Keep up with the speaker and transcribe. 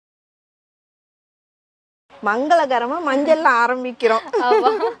மங்களகரமா மஞ்சள்ல ஆரம்பிக்கிறோம்.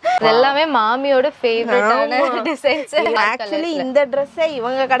 எல்லாமே மாமியோட ஃபேவரட்டான டிசைன்ஸ். ஆக்சுவலி இந்த Dress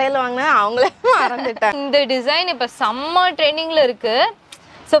இவங்க கடையில வாங்குனா அவங்களே மறந்துட்டாங்க. இந்த டிசைன் இப்ப செம்ம ட்ரெண்டிங்ல இருக்கு.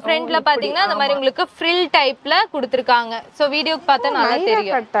 சோ ஃப்ரண்ட்ல பாத்தீங்கன்னா அந்த மாதிரி உங்களுக்கு ஃப்ரில் டைப்ல கொடுத்திருக்காங்க. சோ வீடியோக்கு பார்த்தா நல்லா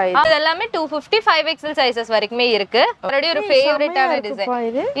தெரியும். இது எல்லாமே 250 5XL சைஸஸ் வரைக்குமே இருக்கு. ஆல்ரெடி ஒரு ஃபேவரட்டான டிசைன்.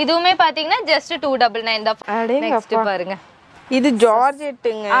 இதுவுமே பாத்தீங்கன்னா ஜஸ்ட் 299 தான். நெக்ஸ்ட் பாருங்க. இது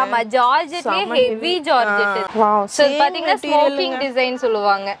ஜார்ஜெட்டுங்க. ஆமா ஜார்ஜெட்லயே ஹெவி ஜார்ஜெட். சோ பாத்தீங்கன்னா ஸ்மோக்கிங் டிசைன்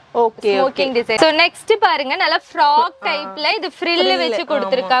சொல்லுவாங்க. Okay smoking design. So next பாருங்க நல்ல ஃப்ராக் டைப்ல இது ஃப்ரில் வெச்சு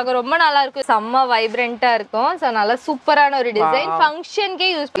கொடுத்திருக்காங்க. ரொம்ப நல்லா இருக்கும். செம்ம வைப்ரண்டா இருக்கும். சோ நல்ல சூப்பரான ஒரு டிசைன். ஃபங்க்ஷன்க்கே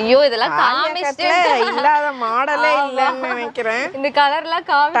யூஸ். ஐயோ இதெல்லாம் காமிச்சிட்டே இல்லாத மாடலே இல்லன்னு நினைக்கிறேன். இந்த கலர்லாம்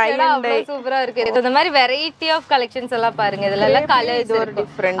காமிச்சா அவ்வளவு சூப்பரா இருக்கு. இந்த மாதிரி வெரைட்டி ஆஃப் கலெக்ஷன்ஸ் எல்லாம் பாருங்க. இதுல எல்லாம் கலர்ஸ் ஒரு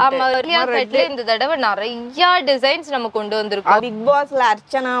டிஃபரண்ட். ஆமா செட்ல இந்த தடவை நிறைய டிசைன்ஸ் நம்ம கொண்டு வந்திருக்கோம். பிக் பாஸ்ல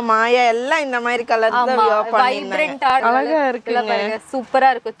அர்ச்சனா மாயா எல்லாம் இந்த மாதிரி கலர்ஸ் தான் வியர் பண்ணிருக்காங்க. அழகா இருக்குங்க. பாருங்க சூப்பரா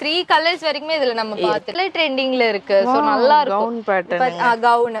இருக்கு. 3 கலர்ஸ் வரைக்குமே இதுல நம்ம பார்த்தல ட்ரெண்டிங்ல இருக்கு. சோ நல்லா இருக்கும். Gown pattern.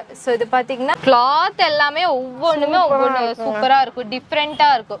 கவுன். சோ இது பாத்தீங்கன்னா கிளாத் எல்லாமே ஒவ்வொண்ணுமே ஒவ்வொரு சூப்பரா இருக்கும்.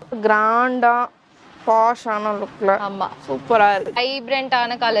 டிஃபரண்டா இருக்கும். கிராண்டா பாஷான லுக்ல. ஆமா சூப்பரா இருக்கு.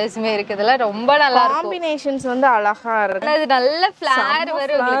 வைப்ரண்டான கலர்ஸ்மே இருக்கு. இதெல்லாம் ரொம்ப நல்லா இருக்கு. காம்பினேஷன்ஸ் வந்து அழகா இருக்கு. இது நல்ல ஃப்ளேர்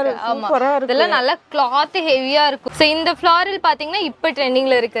வரும். ஆமா இதெல்லாம் நல்ல கிளாத் ஹெவியா இருக்கும். சோ இந்த ஃப்ளாரல் பாத்தீங்கன்னா இப்ப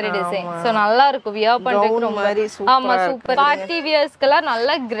ட்ரெண்டிங்ல இருக்கிற டிசைன். சோ நல்லா இருக்கும். வியர் பண்றதுக்கு ரொம்ப ஆமா சூப்பர். பார்ட்டி வியர்ஸ்க்கெல்லாம்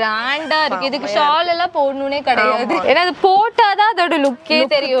நல்ல கிராண்டா இருக்கு. இதுக்கு ஷால் எல்லாம் போடணும்னே கிடையாது. ஏன்னா அது போட்டாதான் அதோட லுக்கே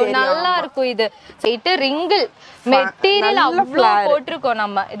தெரியும். நல்லா இருக்கும். இது சைட்டு ரிங்கிள் மெட்டீரியல் அவ்வளோ போட்டிருக்கோம்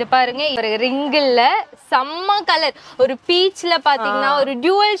நம்ம. இது பாருங்க ரிங்கிள்ல செம்ம கலர். ஒரு பீச்ல பாத்தீங்கன்னா ஒரு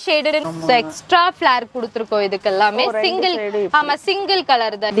டியூவல் ஷேடு எக்ஸ்ட்ரா ஃபிளேர் கொடுத்திருக்கோம். இதுக்கு எல்லாமே சிங்கிள். ஆமா சிங்கிள்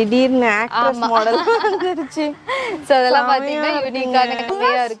கலர் தான். திடீர்னு ஆக்ட்ரஸ் மாடல் வந்துருச்சு. சோ அதெல்லாம் பாத்தீங்கன்னா யூனிக்கான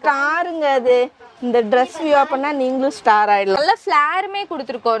கலரா இருக்கு. ஸ்டாருங்க அது. இந்த Dress வியர் பண்ணா நீங்களும் ஸ்டார் ஆயிடலாம். நல்ல ஃபிளேருமே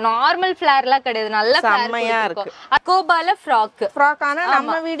கொடுத்திருக்கோம். நார்மல் ஃபிளேர்லாம் கிடையாது. நல்ல செம்மையா இருக்கு. அகோபால ஃப்ராக் ஆனா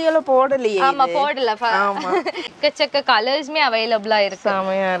நம்ம வீடியோல போடலையே. ஆமா போடல. ஆமா எக்கச்சக்க கலர்ஸ்மே அவைலபிளா இருக்கு.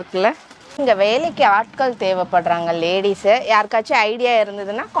 செம்மையா இருக்குல்ல. இங்க வேலைக்கு ஆட்கள் தேவைப்படுறாங்க லேடிஸ். யாருக்காச்சும் ஐடியா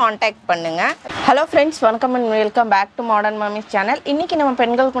இருந்ததுன்னா காண்டாக்ட் பண்ணுங்க. ஹலோ ஃப்ரெண்ட்ஸ், வணக்கம் and welcome back to modern mummy's channel. இன்னைக்கு நம்ம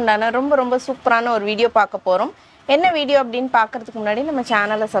பெண்களுக்கு உண்டான ரொம்ப சூப்பரான ஒரு வீடியோ பார்க்க போறோம். என்ன வீடியோ அப்படின்னு பார்க்கறதுக்கு முன்னாடி நம்ம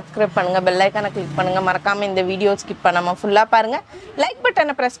சேனலை சப்ஸ்கிரைப் பண்ணுங்க, பெல் ஐக்கானை கிளிக் பண்ணுங்க. மறக்காம இந்த வீடியோ ஸ்கிப் பண்ணாம ஃபுல்லா பாருங்க. லைக்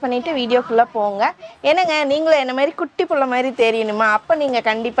பட்டனை பிரஸ் பண்ணிட்டு வீடியோக்குள்ள போங்க. என்னங்க நீங்களும் என்ன மாதிரி குட்டி புள்ள மாதிரி தெரியணுமா? அப்ப நீங்க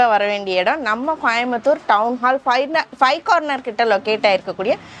கண்டிப்பா வர வேண்டிய இடம் நம்ம கோயம்புத்தூர் டவுன் ஹால் 5 கார்னர் கிட்ட லொக்கேட்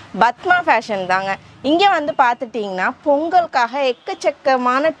ஆயிருக்கக்கூடிய பத்மா ஃபேஷன் தாங்க. இங்கே வந்து பார்த்துட்டிங்கன்னா பொங்கலுக்காக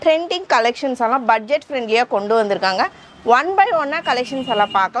எக்கச்சக்கமான ட்ரெண்டிங் கலெக்ஷன்ஸ் எல்லாம் பட்ஜெட் ஃப்ரெண்ட்லியாக கொண்டு வந்திருக்காங்க. 1 by 1 கலெக்ஷன்ஸ்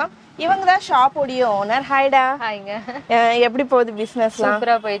எல்லாம் பார்க்கலாம். இவங்க தான் ஷாப் உடைய ஓனர். ஹாய்டா. ஹாய்ங்க. எப்படி போகுது பிசினஸ்லாம்?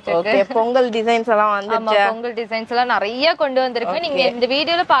 சூப்பரா போயிட்டு இருக்கு. ஓகே, பொங்கல் டிசைன்ஸ் எல்லாம் வந்துச்சு. ஆமா பொங்கல் டிசைன்ஸ் எல்லாம் நிறைய கொண்டு வந்திருக்கு. நீங்க இந்த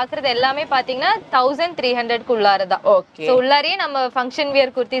வீடியோல பாக்குறது எல்லாமே பாத்தீங்கன்னா 1300 க்கு உள்ளாரதா. ஓகே. சோ உள்ளாரே நம்ம ஃபங்க்ஷன்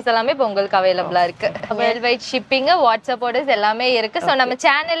வியர் குர்த்திஸ் எல்லாமே பொங்கலுக்கு அவைலபிளா இருக்கு. World wide shipping, WhatsApp orders எல்லாமே இருக்கு. சோ நம்ம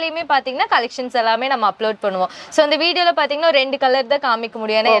சேனல்லையுமே பாத்தீங்கன்னா கலெக்ஷன்ஸ் எல்லாமே நம்ம அப்லோட் பண்ணுவோம். சோ இந்த வீடியோல பாத்தீங்கன்னா 2 கலர் தான் காமிக்க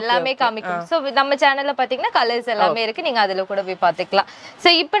முடியும். ஏன்னா எல்லாமே காமிக்கும். சோ நம்ம சேனல்ல பாத்தீங்கன்னா கலர்ஸ் எல்லாமே இருக்கு. நீங்க அதுல கூட போய் பாத்துக்கலாம். சோ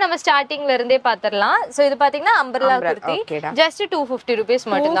இப்போ நம்ம ஸ்டார்டிங்ல இருந்தே பாத்துறலாம். சோ இது பாத்தீங்கன்னா அம்பர்லா குர்த்தி ஜஸ்ட் 250 rupees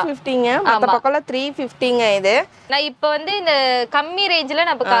மட்டும் தான். 250ங்க. மத்த பக்கல 350ங்க. இது நான் இப்போ வந்து இந்த கம்மி ரேஞ்சில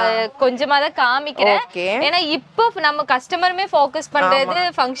நம்ம கொஞ்சமா தான் காமிக்கிறேன். ஏன்னா இப்போ நம்ம கஸ்டமருமே ஃபோக்கஸ் பண்றது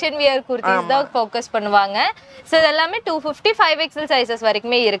ஃபங்க்ஷன் வியர் குர்த்திஸ் தான் ஃபோக்கஸ் பண்ணுவாங்க. சோ இதெல்லாம் 250 5XL சைஸஸ்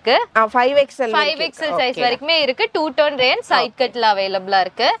வரைக்குமே இருக்கு. 5XL சைஸ் வரைக்குமே இருக்கு. 2 டோன் ரேஞ்ச் சைட் கட்ல அவைலபிளா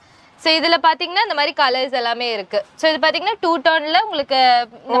இருக்கு. சோ இதுல பாத்தீங்கன்னா இந்த மாதிரி கலர்ஸ் எல்லாமே இருக்கு. சோ இது பாத்தீங்கன்னா 2 டோன்ல உங்களுக்கு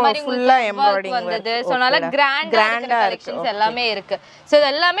இந்த மாதிரி ஃபுல்லா எம்ப்ராய்டிங் வந்தது. சோ நல்ல கிராண்டா கலெக்ஷன்ஸ் எல்லாமே இருக்கு. சோ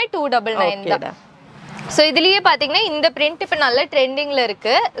இது எல்லாமே 299 தான். சோ இதுலயே பாத்தீங்கன்னா இந்த பிரிண்ட் இப்ப நல்ல ட்ரெண்டிங்ல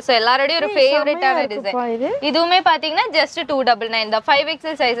இருக்கு. சோ எல்லாரோட ஒரு ஃபேவரட்டான டிசைன். இதுவுமே பாத்தீங்கன்னா ஜஸ்ட் 299 தான்.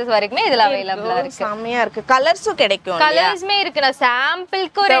 5XL சைஸஸ் வரைக்குமே இதுல அவைலபிளா இருக்கு. செமையா இருக்கு. கலர்ஸும் கிடைக்கும். கலர்ஸ்மே இருக்கு. நான்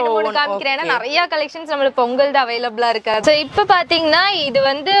சாம்பிளுக்கு ஒரு 2-3 காமிக்கிறேன். ஏன்னா நிறைய கலெக்ஷன்ஸ் நம்மளுக்கு பொங்கல்ல அவைலபிளா இருக்கு. சோ இப்போ பாத்தீங்கன்னா இது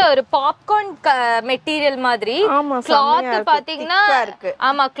வந்து ஒரு பாப்கார்ன் மெட்டீரியல் மாதிரி. கிளாத் பாத்தீங்கன்னா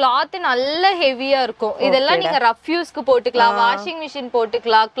ஆமா கிளாத் நல்ல ஹெவியா இருக்கும். இதெல்லாம் நீங்க ரஃப் யூஸ்க்கு போட்டுக்கலாம், வாஷிங் மிஷின்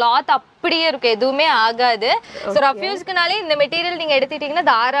போட்டுக்கலாம். கிளாத் அப்படியே இருக்கும், எதுவுமே ஆகாது. சோ ரஃப் யூஸ்க்குனாலே இந்த மெட்டீரியல் நீங்க எடுத்துட்டீங்கன்னா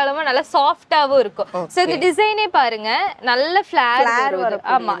தாராளமா நல்லா சாஃப்டாவும் இருக்கும். சோ இந்த டிசைனே பாருங்க நல்ல ஃபிளேர் வரும்.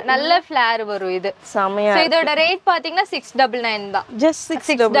 ஆமா நல்ல ஃபிளேர் வரும். இது செமையா. சோ இதோட ரேட் பாத்தீங்கன்னா 699 தான். ஜஸ்ட்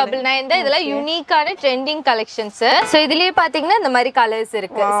 699 தான். இதெல்லாம் யூனிக்கான ட்ரெண்டிங் கலெக்ஷன்ஸ். சோ இதுலயே பாத்தீங்கன்னா இந்த மாதிரி கலர்ஸ்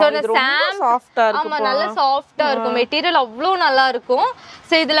இருக்கு. சோ சாஃப்ட்டா இருக்கு. ஆமா நல்ல சாஃப்ட்டா இருக்கும். மெட்டீரியல் அவ்வளவு நல்லா இருக்கும்.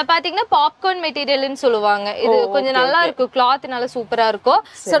 சோ இதுல பாத்தீங்கன்னா பாப்கார்ன் மெட்டீரியல்னு சொல்லுவாங்க. இது கொஞ்சம் நல்லா இருக்கும். கிளாத் நல்லா சூப்பரா இருக்கும்.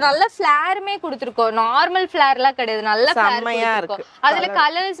 சோ நல்ல ஃபிளேருமே கொடுத்திருக்கோம். நார்மல் ஃபிளேர்லாம் கிடையாது, நல்ல ஃபிளேர் இருக்கும். அதுல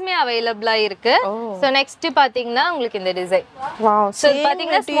கலர்ஸ்மே அவைலபிளா இருக்கு. சோ நெக்ஸ்ட் பாத்தீங்கன்னா உங்களுக்கு இந்த டிசைன், வாவ், சோ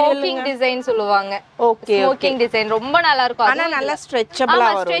பாத்தீங்கன்னா ஸ்மோக்கிங் டிசைன் சொல்லுவாங்க. ஓகே, ஸ்மோக்கிங் டிசைன் ரொம்ப நல்லா இருக்கும். ஆனா நல்லா ஸ்ட்ரெச்சபிளா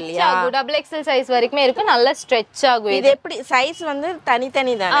வரும் இல்லையா? டபுள் எக்ஸ்எல் சைஸ் வரைக்கும் இருக்கு, நல்லா ஸ்ட்ரெச் ஆகும். இது எப்படி சைஸ் வந்து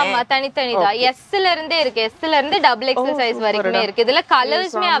தனித்தனி தானே? ஆமா, தனித்தனி தான். எஸ் ல இருந்தே இருக்கு, எஸ் ல இருந்து டபுள் எக்ஸ்எல் சைஸ் வரைக்குமே இருக்கு. இதுல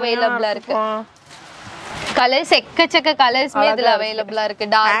கலர்ஸ்மே அவைலபிளா இருக்கு. கலர்ஸ் எக்கச்சக்க கலர்ஸ்மே இதுல அவைலபிளா இருக்கு.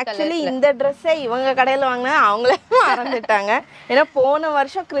 Dark colour. ஆக்சுவலி இந்த Dress இவங்க கடையில வாங்குனா அவங்களே மறந்துட்டாங்க. ஏன்னா போன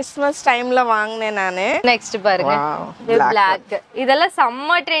வருஷம் கிறிஸ்மஸ் டைம்ல வாங்குனேன் நானு. நெக்ஸ்ட் பாருங்க, Black. இதெல்லாம்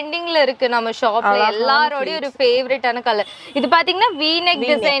செம்ம ட்ரெண்டிங்ல இருக்கு நம்ம ஷாப்ல. எல்லாரோட ஒரு ஃபேவரட்டான கலர். இது பாத்தீங்கன்னா V-neck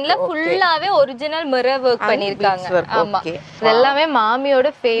டிசைன்ல ஃபுல்லாவே ஒரிஜினல் மிரர் வர்க் பண்ணிருக்காங்க. ஆமா, இதெல்லாம்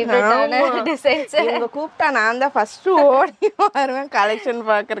மாமியோட ஃபேவரட்டான டிசைன்ஸ். இவங்க கூப்பிட்டா நான் தான் ஃபர்ஸ்ட் ஓடி வருவேன் கலெக்ஷன்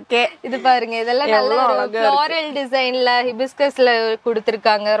பார்க்கறக்கே. இது பாருங்க, இதெல்லாம் நல்ல floral designல hibiscusல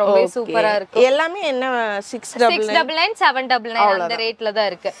கொடுத்திருக்காங்க. ரொம்ப சூப்பரா இருக்கு. எல்லாமே என்ன 699 799 அந்த ரேட்ல தான்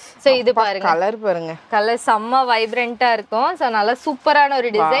இருக்கு. சோ இது பாருங்க, கலர் பாருங்க, கலர் செம்ம வைப்ரண்டா இருக்கும். சோ நல்ல சூப்பரான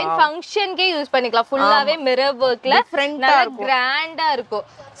ஒரு டிசைன். ஃபங்க்ஷன்க்கே யூஸ் பண்ணிக்கலாம். ஃபுல்லாவே மிரர் வர்க்ல நல்லா கிராண்டா இருக்கும்.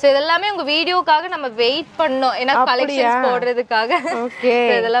 சோ இதெல்லாம் உங்க வீடியோக்காக நம்ம வெயிட் பண்ணோம், ஏன்னா கலெக்ஷன்ஸ் போடுறதுக்காக. ஓகே,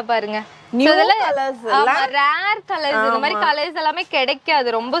 இதெல்லாம் பாருங்க, ரேர் கலர்ஸ். இந்த மாதிரி கலர்ஸ் எல்லாமே கிடைக்காது.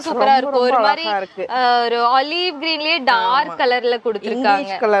 ரொம்ப சூப்பரா இருக்கும். ஒரு மாதிரி ஒரு ஆலிவ் கிரீன்லயே டார்க் கலர்ல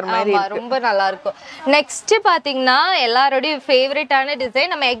கொடுத்திருக்காங்க. ஆமா, ரொம்ப நல்லா இருக்கும். நெக்ஸ்ட் பாத்தீங்கன்னா எல்லாரோட ஃபேவரட்டான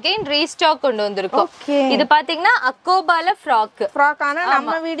டிசைன் நம்ம அகைன் ரீஸ்டாக் கொண்டு வந்திருக்கோம். இது பாத்தீங்கன்னா அக்கோபால ஃப்ராக். ஆனா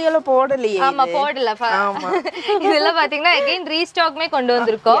நம்ம வீடியோல போடலையே. ஆமா, போடல. இதெல்லாம் பாத்தீங்கன்னா அகைன் ரீஸ்டாக்மே கொண்டு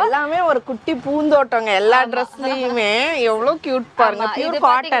வந்திருக்கோம். எல்லாமே ஒரு குட்டி பூந்தோட்டங்க எல்லா Dressலயுமே. எவ்வளவு கியூட் பாருங்க. பியூர்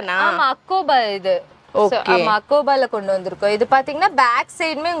காட்டனா? ஆமா, அக்கோபா இது. ஆமா, அக்கோபால கொண்டு வந்திருக்கோம். இது பாத்தீங்கன்னா பேக்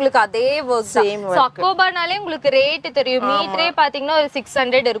சைடுமே உங்களுக்கு அதே வர்க் தான். சோ அக்கோபானாலே உங்களுக்கு ரேட் தெரியும். மீட்டரே பாத்தீங்கன்னா ஒரு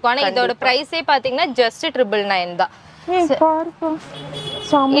 600 இருக்கும். ஆனா இதோட பிரைஸே பாத்தீங்கன்னா ஜஸ்ட் 999 தான்.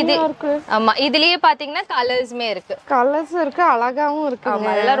 ஆமா, இதுலயே பாத்தீங்கன்னா கலர்ஸ்மே இருக்கு. கலர்ஸ் இருக்கு, அழகாவும் இருக்கு.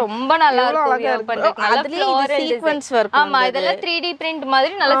 அதெல்லாம் ரொம்ப நல்லா இருக்கும். ஆமா, இதெல்லாம் 3D பிரிண்ட்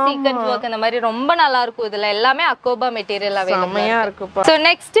மாதிரி நல்ல சீக்வென்ஸ் வர்க் அந்த மாதிரி ரொம்ப நல்லா இருக்கும். இதுல எல்லாமே அக்கோபா மெட்டீரியல் அவைலபிளா இருக்கு. சோ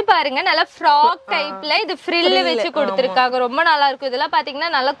நெக்ஸ்ட் பாருங்க, நல்ல ஃப்ராக் டைப்ல இது ஃப்ரில் வெச்சு கொடுத்திருக்காங்க. ரொம்ப நல்லா இருக்கும். இதெல்லாம்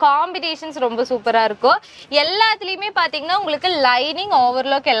பாத்தீங்கன்னா நல்ல காம்பினேஷன்ஸ் ரொம்ப சூப்பரா இருக்கும். எல்லாத்துலயுமே பாத்தீங்கன்னா உங்களுக்கு லைனிங்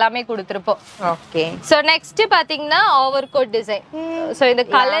ஓவர்லாக் எல்லாமே கொடுத்திருப்போம். ஓகே, சோ நெக்ஸ்ட் பாத்தீங்கன்னா ஓவர்கோட் டிசைன். சோ இந்த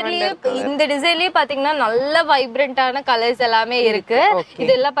கலர்லயே இந்த டிசைன்லயே பாத்தீங்கன்னா நல்ல வைப்ரண்டான கலர்ஸ் எல்லாமே இருக்கு.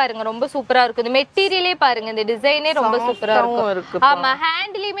 இதெல்லாம் பாருங்க ரொம்ப சூப்பரா இருக்கு. இந்த மெட்டீரியலே பாருங்க, இந்த டிசைனே ரொம்ப சூப்பரா இருக்கும். ஆமா,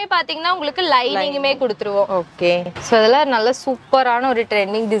 ஹேண்ட்லயுமே பாத்தீங்கன்னா உங்களுக்கு லைனிங்குமே கொடுத்துருவோம். ஓகே, சோ இதெல்லாம் நல்ல சூப்பரான ஒரு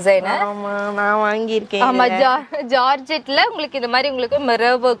ட்ரெண்டிங் டிசைன். ஆமா, நான் வாங்கி இருக்கேன். ஆமா, ஜார்ஜெட்ல உங்களுக்கு இந்த மாதிரி உங்களுக்கு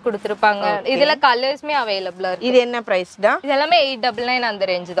மிரர் வர்க் கொடுத்திருப்பாங்க. இதுல கலர்ஸ்மே அவைலபிளா இருக்கு. இது என்ன பிரைஸ் டா? இதெல்லாம் 899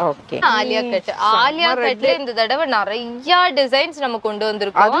 அந்த ரேஞ்ச் தான். Okay, Alia cut. ஆலியா கட்ல இந்த தடவை நிறைய டிசைன்ஸ் நம்ம கொண்டு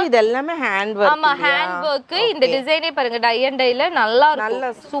வந்திருக்கோம். அது இதெல்லாம் ஹேண்ட் வர்க். ஆமா, ஹேண்ட் வர்க். இந்த டிசைனே பாருங்க, டை அண்ட் டைல நல்லா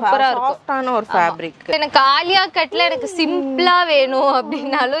இருக்கும். சூப்பரா இருக்கும். சாஃப்ட்டான ஒரு ஃபேப்ரிக். எனக்கு ஆலியா கட்ல எனக்கு சிம்பிளா வேணும்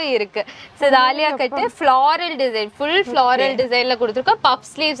அப்படினாலும் இருக்கு. சோ இது Alia cut floral design, full floral டிசைன்ல கொடுத்திருக்கோம். பஃப்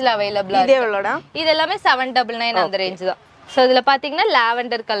ஸ்லீவ்ஸ்ல அவைலபிளா இருக்கு. இது எவ்வளவுடா? இது எல்லாமே 799 அந்த ரேஞ்ச் தான். சோ இதுல பாத்தீங்கன்னா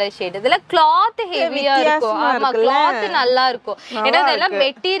லாவெண்டர் கலர் ஷேட். இதுல கிளாத் ஹெவியா இருக்கும். ஆமா, கிளாத் நல்லா இருக்கும். ஏன்னா இதெல்லாம்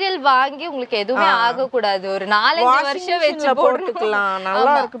மெட்டீரியல் வாங்கி உங்களுக்கு எதுவுமே ஆக கூடாது. ஒரு 4-5 வருஷம் வெச்சு போட்டுக்கலாம்.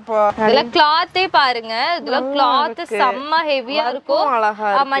 நல்லா இருக்குப்பா. இதுல கிளாத்தே பாருங்க, இதுல கிளாத் செம்ம ஹெவியா இருக்கும்.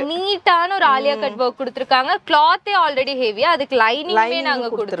 ஆமா, நீட்டான ஒரு ஆலியா கட் வர்க் கொடுத்திருக்காங்க. கிளாத்தே ஆல்ரெடி ஹெவியா, அதுக்கு லைனிங்மே நாங்க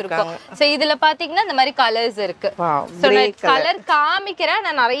கொடுத்திருக்கோம். சோ இதுல பாத்தீங்கன்னா இந்த மாதிரி கலர்ஸ் இருக்கு. சோ நான் கலர் காமிக்கிறேன்.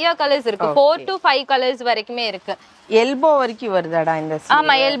 நான் நிறைய கலர்ஸ் இருக்கு. 4 to 5 கலர்ஸ் வரைக்குமே இருக்கு. எல்போ வரைக்கும் வருதாடா இந்த?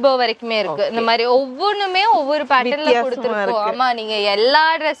 ஆமா, எல்போ வரைக்குமே இருக்கு. இந்த மாதிரி ஒவ்வொண்ணுமே ஒவ்வொரு பேட்டர்ன்ல கொடுத்திருக்கோம். ஆமா, நீங்க எல்லா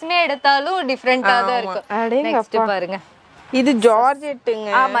Dressமே எடுத்தாலும் டிஃபரெண்டா தான் இருக்கும். நெக்ஸ்ட் பாருங்க, இது ஜார்ஜெட்டுங்க.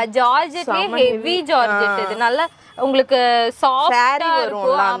 ஆமா, ஜார்ஜெட்லயே ஹெவி ஜார்ஜெட். இது நல்ல உங்களுக்கு சாஃப்ட்டா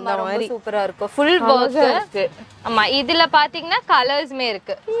இருக்கும். ஆமா, ரொம்ப சூப்பரா இருக்கும். Full work. ஆமா, இதுல பாத்தீங்கன்னா கலர்ஸ்மே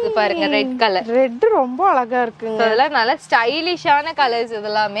இருக்கு. இது பாருங்க, ரெட் கலர். ரெட் ரொம்ப அழகா இருக்குங்க. இதெல்லாம் நல்ல ஸ்டைலிஷான கலர்ஸ்.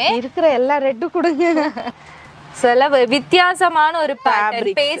 இதெல்லாமே இருக்கிற எல்லா ரெட் கொடுங்க. சில வித்தியாசமான ஒரு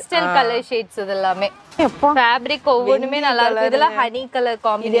பேட்டர்ன், பேஸ்டல் கலர் ஷேட்ஸ். இதெல்லாமே ஃபேப்ரிக் ஒவ்வொண்ணுமே நல்லா இருக்கு. இதெல்லாம் ஹனி கலர்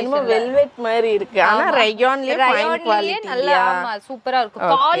காம்பினேஷன், வெல்வெட் மாதிரி இருக்கு. ஆனா ரயான்லயே ஃபைன் குவாலிட்டி. நல்லா, ஆமா, சூப்பரா இருக்கும்.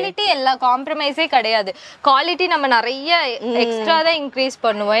 குவாலிட்டி எல்லா காம்ப்ரமைஸே கிடையாது. குவாலிட்டி நம்ம நிறைய எக்ஸ்ட்ரா தான் இன்க்ரீஸ்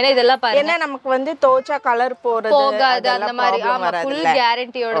பண்ணுவோம். ஏன்னா இதெல்லாம் பாருங்க, ஏன்னா நமக்கு வந்து தோச்சா கலர் போகாது அந்த மாதிரி. ஆமா, ஃபுல்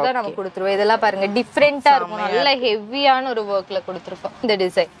கேரண்டியோட தான் நம்ம கொடுத்துருவோம். இதெல்லாம் பாருங்க, டிஃபரெண்டா இருக்கும். நல்ல ஹெவியான ஒரு வர்க்ல கொடுத்துருக்கோம். இந்த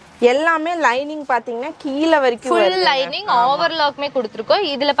டிசைன் எல்லாமே லைனிங் பாத்தீங்கன்னா கீழ வரைக்கும் ஃபுல் லைனிங் ஓவர்லாக்மே கொடுத்திருக்கோம்.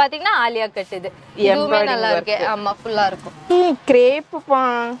 இதுல பாத்தீங்கன்னா ஆலியா கட். இதுவுமே நல்லா இருக்கு. ஆமா, ஃபுல்லா இருக்கும். கிரேப் பா,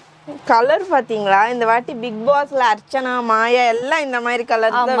 கலர் பாத்தீங்களா இந்த வாட்டி பிக் பாஸ்ல அர்ச்சனா மாயா எல்லாம் இந்த மாதிரி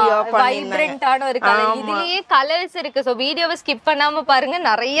கலர் தான் வியர் பண்ணிருந்தாங்க வைப்ரண்டான ஒரு கலர் இதுலயே கலர்ஸ் இருக்கு சோ வீடியோவை ஸ்கிப் பண்ணாம பாருங்க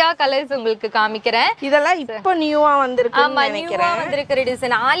நிறைய கலர்ஸ் உங்களுக்கு காமிக்கிறேன் இதெல்லாம் இப்போ நியூவா வந்திருக்குன்னு நினைக்கிறேன் வந்திருக்கிற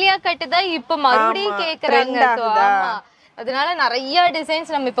டிசைன் ஆலியா கட் தான் இப்போ மறுபடியும் கேக்குறாங்க சோ ஆமா அதனால நிறைய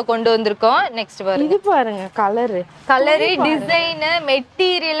டிசைன்ஸ் நம்ம இப்ப கொண்டு வந்திருக்கோம் நெக்ஸ்ட் பாருங்க இது பாருங்க கலர் டிசைன்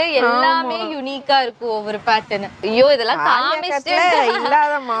மெட்டீரியல் எல்லாமே யூனிக்கா இருக்கு ஒவ்வொரு பேட்டர்ன் ஐயோ இதெல்லாம் காமிச்சிட்டே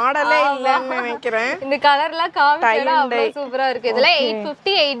இல்லாத மாடலே இல்லன்னு நினைக்கிறேன் இந்த கலர்லாம் காமிச்சா அவ்வளவு சூப்பரா இருக்கு இதெல்லாம்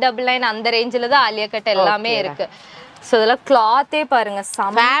 850 899 அந்த ரேஞ்சில தான் ஆலியா கட் எல்லாமே இருக்கு சோ இதெல்லாம் கிளாத்தே பாருங்க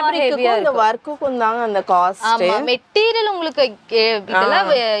செம்ம ஹெவியா இருக்கு இந்த வர்க்குக்கும் தாங்க அந்த காஸ்ட் ஆமா மெட்டீரியல் உங்களுக்கு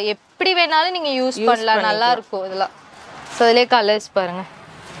இதெல்லாம் எப்படி வேணாலும் நீங்க யூஸ் பண்ணலாம் நல்லா இருக்கும் இதெல்லாம் சோ இதுலயே கலர்ஸ் பாருங்க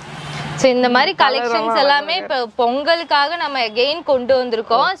சோ இந்த மாதிரி கலெக்ஷன்ஸ் எல்லாமே இப்ப பொங்கலுக்காக நம்ம அகைன் கொண்டு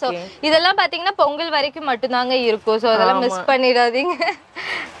வந்திருக்கோம் சோ இதெல்லாம் பாத்தீங்கன்னா பொங்கல் வரைக்கும் மட்டும் தாங்க இருக்கும் சோ அதெல்லாம் மிஸ் பண்ணிடாதீங்க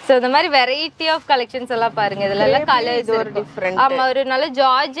சோ இந்த மாதிரி வெரைட்டி ஆஃப் கலெக்ஷன்ஸ் எல்லாம் பாருங்க இதுல எல்லாம் கலர்ஸ் ஒரு டிஃபரண்ட் ஆமா ஒரு நல்ல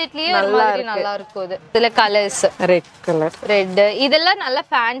ஜார்ஜெட்லயே ஒரு மாதிரி நல்லா இருக்கும் இது இதுல கலர்ஸ் ரெட் இதெல்லாம் நல்ல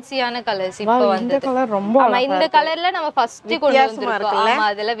ஃபேன்சியான கலர்ஸ் இப்போ வந்து கலர் ரொம்ப ஆமா இந்த கலர்ல நம்ம ஃபர்ஸ்ட் கொண்டு வந்திருக்கோம் ஆமா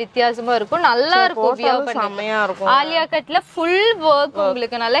அதெல்லாம் வித்தியாசமா இருக்கும் நல்லா இருக்கும் வியர் பண்ண ஆலியா கட்ல ஃபுல் வர்க்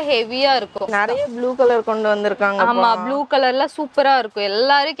உங்களுக்கு நல்ல ஹெவியா இருக்கும் நிறைய ப்ளூ கலர் கொண்டு வந்திருக்காங்க ஆமா ப்ளூ கலர்ல சூப்பரா இருக்கும்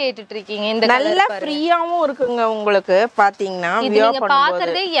எல்லாரும் கேட்டுட்டு இருக்கீங்க இந்த நல்ல ஃப்ரீயாவும் இருக்குங்க உங்களுக்கு பாத்தீங்கன்னா நீங்க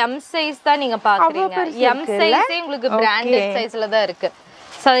பாக்குறதே M சைஸ் தான் நீங்க பாக்குறீங்க M சைஸே உங்களுக்கு பிராண்டட் சைஸ்ல தான் இருக்கு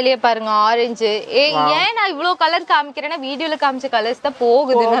சோ அதுலயே பாருங்க ஆரஞ்சு ஏன் நான் இவ்ளோ கலர் காமிக்கிறேன்னா வீடியோல காமிச்ச கலர்ஸ் தான்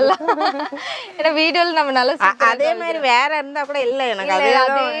போகுது நல்லா ஏன்னா வீடியோல நம்ம நல்லா அதே மாதிரி வேற இருந்தா கூட இல்ல எனக்கு அதே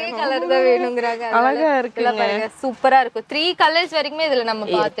கலர் தான் வேணும்ங்கறாங்க அழகா இருக்குல பாருங்க சூப்பரா இருக்கும் 3 கலர்ஸ் வரைக்கும் இதுல நம்ம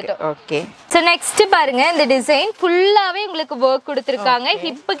பார்த்துட்டோம் ஓகே சோ நெக்ஸ்ட் பாருங்க இந்த டிசைன் ஃபுல்லாவே உங்களுக்கு வர்க் கொடுத்திருக்காங்க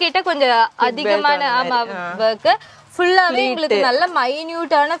ஹிப் கிட்ட கொஞ்சம் அதிகமான ஆமா வர்க் ஃபுல்லாவே உங்களுக்கு நல்ல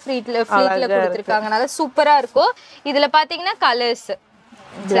மைன்யூட்டான ஃப்ளீட்ல கொடுத்திருக்காங்க நல்ல சூப்பரா இருக்கும் இதுல பாத்தீங்கன்னா கலர்ஸ்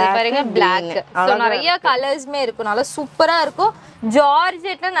பாருங்க Black சோ நிறைய கலர்ஸ்மே இருக்கும் நல்ல சூப்பரா இருக்கும்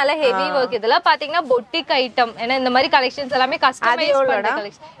ஜார்ஜெட்ல நல்ல ஹெவி வர்க் இதெல்லாம் பாத்தீங்கன்னா பொட்டிக் ஐட்டம் ஏன்னா இந்த மாதிரி கலெக்ஷன்ஸ் எல்லாமே கஸ்டமைஸ் பண்ண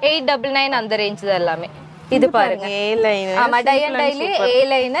கலெக்ஷன் 899 அந்த ரேஞ்ச் தான் எல்லாமே இது பாருங்க A லைன் ஆமா டை அண்ட் டைல A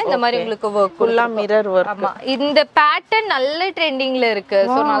லைன் இந்த மாதிரி உங்களுக்கு வர்க் ஃபுல்லா மிரர் வர்க் ஆமா இந்த பேட்டர்ன் நல்ல ட்ரெண்டிங்ல இருக்கு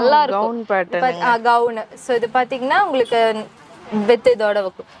சோ நல்லா இருக்கும் கவுன் பேட்டர்ன் கவுன் சோ இது பாத்தீங்கன்னா உங்களுக்கு வித் இதோட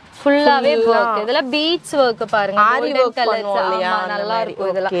வர்க் ஃபுல்லாவே வர்க் இதெல்லாம் பீட்ஸ் வர்க் பாருங்க கோல்டன் கலர்ஸ் ஆமா நல்லா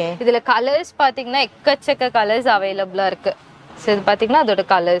இருக்கும் இதெல்லாம் இதுல கலர்ஸ் பாத்தீங்கன்னா எக்கச்சக்க கலர்ஸ் அவேலபிளா இருக்கு சோ இது பாத்தீங்கன்னா அதோட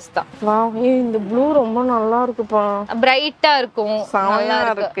கலர்ஸ் தான் வாவ் இந்த ப்ளூ ரொம்ப நல்லா இருக்குப்பா பிரைட்டா இருக்கும் நல்லா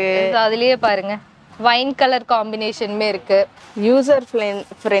இருக்கு அதுலயே பாருங்க வைன் கலர் காம்பினேஷன்மே இருக்கு யூசர்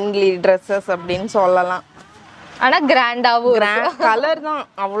ஃப்ரெண்ட்லி Dresses அப்படினு சொல்லலாம் ஆனா கிராண்டாவும் இருக்கு கலர் தான்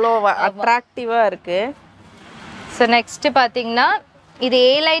அவ்வளோ அட்ராக்டிவா இருக்கு சோ நெக்ஸ்ட் பாத்தீங்கன்னா இது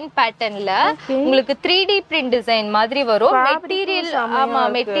A லைன் பேட்டர்ன்ல உங்களுக்கு 3D பிரிண்ட் டிசைன் மாதிரி வரும் மெட்டீரியல் ஆமா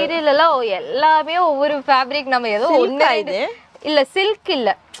மெட்டீரியல் எல்லாம் எல்லாமே ஒவ்வொரு ஃபேப்ரிக் நம்ம ஏதோ ஒண்ணு இது இல்ல சில்க்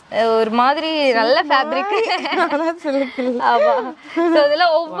இல்ல ஒரு மாதிரி நல்ல ஃபேப்ரிக் ஆமா சோ இதுல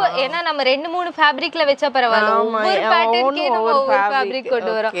ஒவ்வொரு ஏன்னா நம்ம 2-3 ஃபேப்ரிக்ல வெச்சா பரவாயில்லை ஒவ்வொரு பேட்டர்னுக்கே நம்ம ஒவ்வொரு ஃபேப்ரிக்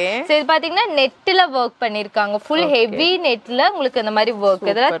கொண்டு வரோம் சோ இது பாத்தீங்கன்னா நெட்ல வர்க் பண்ணிருக்காங்க ஃபுல் ஹெவி நெட்ல உங்களுக்கு இந்த மாதிரி வர்க்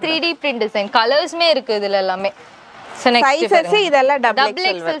இதெல்லாம் 3D பிரிண்ட் டிசைன் கலர்ஸ்மே இருக்கு இதுல எல்லாமே சோ நெக்ஸ்ட் சைஸஸ் இதெல்லாம் டபுள்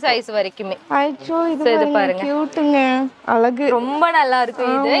XL சைஸ் வரைக்குமே ஐயோ இது பாருங்க கியூட்ங்க அழகு ரொம்ப நல்லா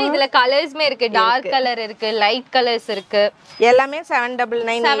இருக்கும் இதுல கலர்ஸ்மே இருக்கு டார்க் கலர் இருக்கு லைட் கலர்ஸ் இருக்கு எல்லாமே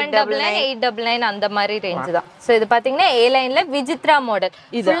 799 899 அந்த மாதிரி ரேஞ்ச் தான் சோ இது பாத்தீங்கன்னா A லைன்ல விசித்ரா மாடல்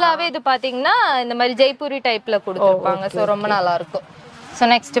ஃபுல்லாவே இது பாத்தீங்கன்னா இந்த மாதிரி ஜெய்ப்பூரி டைப்ல கொடுத்திருப்பாங்க சோ ரொம்ப நல்லா இருக்கும்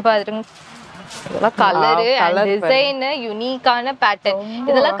சோ நெக்ஸ்ட் பாருங்க கலர் அண்ட் டிசைன் யூனிக்கான பேட்டர்ன்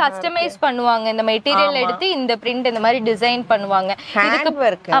இதெல்லாம் கஸ்டமைஸ் பண்ணுவாங்க இந்த மெட்டீரியல் எடுத்து இந்த பிரிண்ட் இந்த மாதிரி டிசைன் பண்ணுவாங்க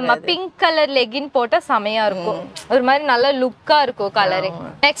இதுக்கு ஆமா பிங்க் கலர் லெகின் போட்டா செமையா இருக்கும் ஒரு மாதிரி நல்ல லுக்கா இருக்கும் கலரிங்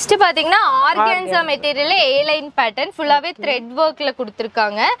நெக்ஸ்ட் பாத்தீங்கன்னா ஆர்கான்சா மெட்டீரியல்ல A லைன் பேட்டர்ன் ஃபுல்லாவே த்ரெட் வர்க்ல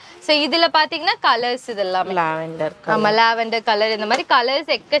கொடுத்திருக்காங்க சோ இதுல பாத்தீங்கன்னா கலர்ஸ் இதெல்லாம் லாவெண்டர் ஆமா லாவெண்டர் கலர் இந்த மாதிரி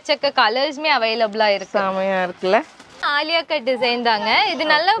கலர்ஸ் எக்கச்சக்க கலர்ஸ்மே அவைலபிளா இருக்கு செமையா இருக்குல ஆலியா கட் டிசைன் தாங்க இது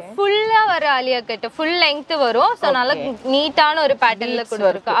நல்லா ஃபுல்லா வர ஆலியா கட் ஃபுல் லெங்த் வரும் சோ நல்லா நீட்டான ஒரு பேட்டர்ன்ல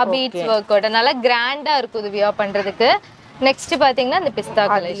கொடுத்திருக்கோம் பீட்ஸ் வர்க்கோட நல்லா கிராண்டா இருக்கும் இது வியர் பண்றதுக்கு நெக்ஸ்ட் பாத்தீங்கன்னா இந்த பிஸ்தா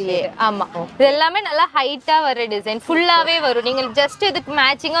கலர் ஆமா இது எல்லாமே நல்லா ஹைட்டா வர டிசைன் ஃபுல்லாவே வரும் நீங்க ஜஸ்ட் இதுக்கு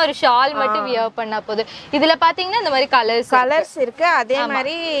மேட்சிங்கா ஒரு ஷால் மட்டும் வியர் பண்ணா போதும் இதுல பாத்தீங்கன்னா இந்த மாதிரி கலர்ஸ் இருக்கு அதே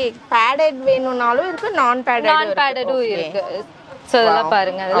மாதிரி பேடட் வேணும்னாலும் இருக்கு நான் பேடடும் இருக்கு சோ இதெல்லாம்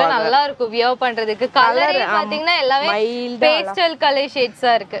பாருங்க இதெல்லாம் நல்லா இருக்கும் வியர் பண்றதுக்கு கலரே பாத்தீங்கன்னா எல்லாமே பேஸ்டல் கலர்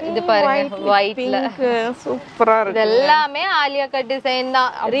ஷேட்ஸா இருக்கு இது பாருங்க ஒயிட்ல சூப்பரா இருக்கு எல்லாமே ஆலியா கட் டிசைன்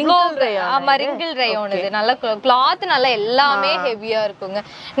தான் ஆமா ரிங்கிள் ரயோன் இது நல்ல கிளாத் நல்லா எல்லாமே ஹெவியா இருக்குங்க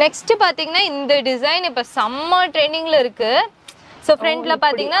நெக்ஸ்ட் பாத்தீங்கன்னா இந்த டிசைன் இப்ப செம்ம ட்ரெண்டிங்ல இருக்கு சோ ஃப்ரண்ட்ல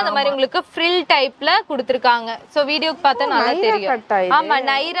பாத்தீங்கன்னா அந்த மாதிரி உங்களுக்கு ஃப்ரில் டைப்ல கொடுத்திருக்காங்க சோ வீடியோக்கு பார்த்தா நல்லா தெரியும் ஆமா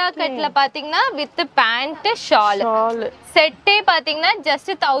நைரா கட்ல பாத்தீங்கன்னா வித் பேண்ட் ஷால் செட்டே பாத்தீங்கன்னா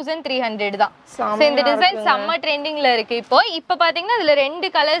ஜஸ்ட் 1300 தான் சோ இந்த டிசைன் செம்ம ட்ரெண்டிங்ல இருக்கு இப்போ பாத்தீங்கன்னா இதுல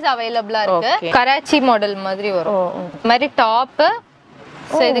 2 கலர்ஸ் அவைலபிளா இருக்கு கராச்சி மாடல் மாதிரி வரும் இந்த மாதிரி டாப்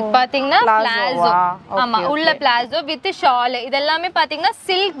சோ இதுக்கு பாத்தீங்கன்னா பிளாசோ ஆமா உள்ள பிளாசோ வித் ஷால் இதெல்லாம் பாத்தீங்கன்னா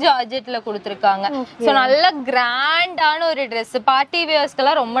சில்க் ஜார்ஜெட்ல கொடுத்திருக்காங்க சோ நல்ல கிராண்டான ஒரு Dress பார்ட்டி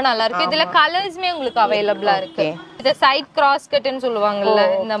வியர்ஸ்க்குலாம் ரொம்ப நல்லா இருக்கு இதுல கலர்ஸ்மே உங்களுக்கு அவைலபிளா இருக்கு இது சைடு கிராஸ் கட்னு சொல்லுவாங்கல்ல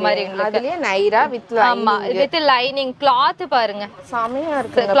இந்த மாதிரி உங்களுக்கு அதுலயே நைரா வித் ஆமா வித் லைனிங் கிளாத் பாருங்க செமையா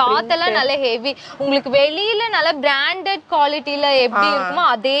இருக்கு கிளாத் எல்லாம் நல்ல ஹெவி உங்களுக்கு வெளியில நல்ல பிராண்டட் குவாலிட்டில எப்படி இருக்குமோ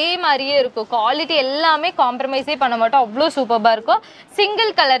அதே மாதிரியே இருக்கும் குவாலிட்டி எல்லாமே காம்ப்ரமைஸே பண்ண மாட்டோம் அவ்வளவு சூப்பரா இருக்கும் சிங்கிள்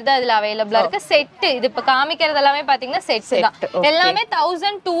கலர் தான் இதுல அவைலபிளா இருக்கு செட் இது இப்ப காமிக்கிறது எல்லாமே பாத்தீங்கன்னா செட்ஸ் தான் எல்லாமே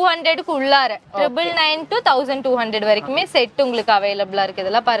 1200 க்கு உள்ளார 999 to 1200 வரைக்குமே செட் உங்களுக்கு அவைலபிளா இருக்கு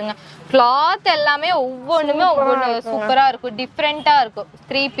இதெல்லாம் பாருங்க கிளாத் எல்லாமே ஒவ்வொண்ணுமே ஒவ்வொரு சூப்பரா இருக்கும் டிஃபரெண்டா இருக்கும்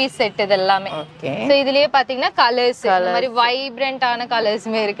 3 பீஸ் செட் இது எல்லாமே சோ இதுலயே பாத்தீங்கன்னா கலர்ஸ் இந்த மாதிரி வைப்ரண்டான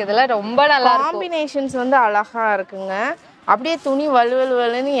கலர்ஸ்மே இருக்கு இதெல்லாம் ரொம்ப நல்லா இருக்கும் காம்பினேஷன்ஸ் வந்து அழகா இருக்குங்க அப்படியே துணி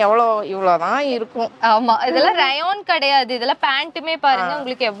வலுவலுன்னு இவ்வளவுதான் இருக்கும் ஆமா இதெல்லாம் ரயோன் கிடையாது இதெல்லாம் பேண்ட்டுமே பாருங்க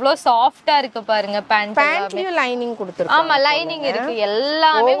உங்களுக்கு எவ்வளவு சாஃப்ட்டா இருக்கு பாருங்க பேண்ட்லயும் லைனிங் கொடுத்திருக்காங்க ஆமா லைனிங் இருக்கு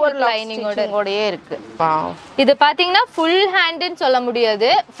எல்லாமே லைனிங்கோடயே இருக்கு இது பாத்தீங்கன்னா ஃபுல் ஹேண்ட்னு சொல்ல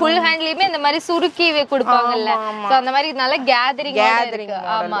முடியாது ஃபுல் ஹேண்ட்லயுமே இந்த மாதிரி சுருக்கி கொடுப்பாங்கல்ல சோ அந்த மாதிரி நல்ல கேதரிங் இருக்கு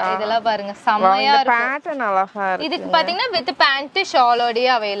ஆமா இதெல்லாம் பாருங்க செமையா இருக்கு பேட்டர்ன் அழகா இருக்கு இதுக்கு பாத்தீங்கன்னா வித் பேண்ட்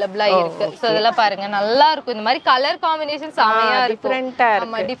ஷாலோடயே அவைலபிளா இருக்கு சோ இதெல்லாம் பாருங்க நல்லா இருக்கும் இந்த மாதிரி கலர் காம்பினேஷன் செமையா இருக்கும்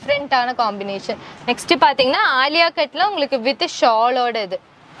ஆமா டிஃபரண்டான காம்பினேஷன் நெக்ஸ்ட் பாத்தீங்கன்னா ஆலியா கட்ல உங்களுக்கு வித் ஷாலோட இது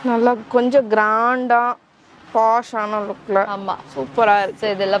நல்லா கொஞ்சம் கிராண்டா பாஷான லுக்ல ஆமா சூப்பரா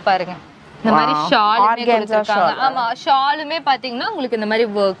இருக்கு இதெல்லாம் பாருங்க இந்த மாதிரி ஷாலுமே கொடுத்திருக்காங்க ஆமா ஷாலுமே பாத்தீங்கன்னா உங்களுக்கு இந்த மாதிரி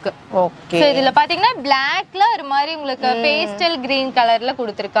வர்க் ஓகே சோ இதுல பாத்தீங்கன்னா பிளாக்ல ஒரு மாதிரி உங்களுக்கு பேஸ்டல் கிரீன் கலர்ல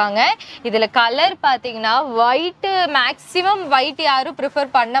கொடுத்திருக்காங்க இதுல கலர் பாத்தீங்கன்னா ஒயிட் மேக்ஸிமம் ஒயிட் யாரும்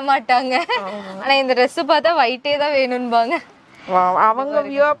ப்ரிஃபர் பண்ண மாட்டாங்க ஆனா இந்த Dress பார்த்தா ஒயிட்டே தான் வேணும்பாங்க அவங்க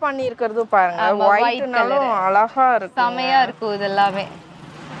வியர் பண்ணி இருக்கிறது பாருங்க ஒயிட்னாலும் அழகா இருக்கு செமையா இருக்கும் இது எல்லாமே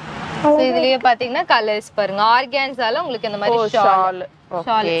இதுலயே பாத்தீங்கன்னா கலர்ஸ் பாருங்க ஆர்கான்ஸால உங்களுக்கு இந்த மாதிரி ஷால்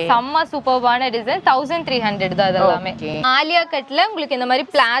செம்ம சூப்பர்வான டிசைன் 1300 தான் இதெல்லாமே ஆலியா கட்ல உங்களுக்கு இந்த மாதிரி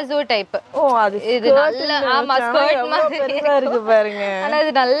பிளாசோ டைப் இது நல்ல ஆமா ஸ்கர்ட் மாதிரி இருக்கு பாருங்க ஆனா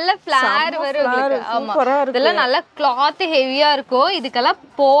இது நல்ல ஃபிளேர் வரும் உங்களுக்கு ஆமா இதெல்லாம் நல்ல கிளாத் ஹெவியா இருக்கும் இதுக்கெல்லாம்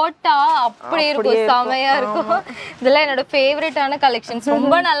போட்டா அப்படி இருக்கும் செமையா இருக்கும் இதெல்லாம் என்னோட ஃபேவரட்டான கலெக்ஷன்ஸ்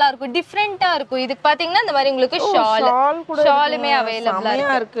ரொம்ப நல்லா இருக்கும் டிஃபரெண்டா இருக்கும் இதுக்கு பாத்தீங்கன்னா இந்த மாதிரி உங்களுக்கு ஷாலுமே அவைலபிளா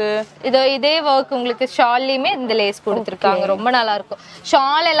இருக்கு இதே வர்க் உங்களுக்கு ஷால்லயுமே இந்த லேஸ் கொடுத்திருக்காங்க ரொம்ப நல்லா இருக்கும்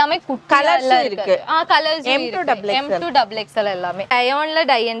ஷால் எல்லாமே கலர்ல இருக்கு கலர்ஸ் M2XXL எல்லாமே டயோன்ல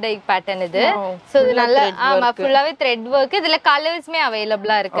டை அண்ட் டை பேட்டர்ன் இது சோ இது நல்ல ஆமா ஃபுல்லாவே த்ரெட் வர்க் இதுல கலர்ஸ்மே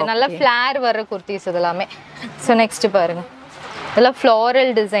அவைலபிளா இருக்கு நல்ல ஃபிளேர் வர குர்தீஸ் இதெல்லாம் சோ நெக்ஸ்ட் பாருங்க இதெல்லாம்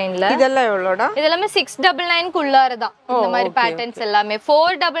ஃப்ளோரல் டிசைன்ல இதெல்லாம் எவ்வளோடா இதெல்லாம் 699 குள்ளார தான் இந்த மாதிரி பேட்டர்ன்ஸ் எல்லாமே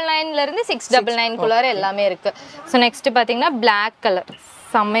 499 ல இருந்து 699 குள்ளார எல்லாமே இருக்கு சோ நெக்ஸ்ட் பாத்தீங்கன்னா Black கலர்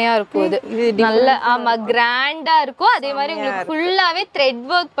செமையா இருக்கும் இது நல்ல ஆமா கிராண்டா இருக்கும் அதே மாதிரி உங்களுக்கு ஃபுல்லாவே த்ரெட்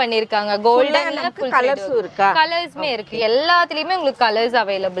வர்க் பண்ணிருக்காங்க கோல்டன்ல ஃபுல் கலர்ஸ் இருக்கா கலர்ஸ்மே இருக்கு எல்லாத்துலயுமே உங்களுக்கு கலர்ஸ்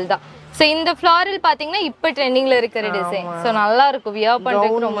அவைலபிள் தான் சோ இந்த ஃப்ளாரல் பாத்தீங்கன்னா இப்ப ட்ரெண்டிங்ல இருக்கிற டிசைன் சோ நல்லா இருக்கும் வியர்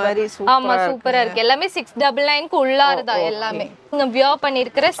பண்றதுக்கு ரொம்ப ஆமா சூப்பரா இருக்கு எல்லாமே 699 க்கு உள்ளார தான் எல்லாமே நீங்க வியர்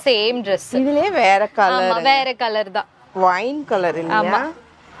பண்ணிருக்கிற சேம் Dress இதுலயே வேற கலர் ஆமா வேற கலர் தான் வைன் கலர் இல்லையா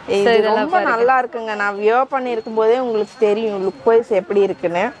இது ரொம்ப நல்லா இருக்குங்க நான் வியர் பண்ணி இருக்கும்போதே உங்களுக்கு தெரியும் லுக் வைஸ் எப்படி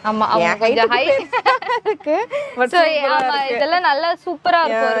இருக்குன்னு ஆமா கொஞ்சம் ஹைட் இருக்கு பட் ஆமா இதெல்லாம் நல்லா சூப்பரா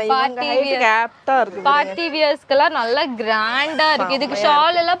இருக்கும் ஒரு பார்ட்டி வியர் ஆப்டா இருக்கு பார்ட்டி வியர்ஸ்க்கெல்லாம் நல்லா கிராண்டா இருக்கு இதுக்கு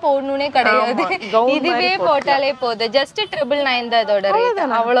ஷால் எல்லாம் போடணும்னே கிடையாது இதுவே போட்டாலே போதும் ஜஸ்ட் 999 தான் இதோட ரேட்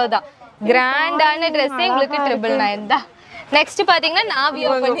அவ்வளவுதான் கிராண்டான Dress உங்களுக்கு 999 தான் நெக்ஸ்ட் பாத்தீங்கன்னா நான்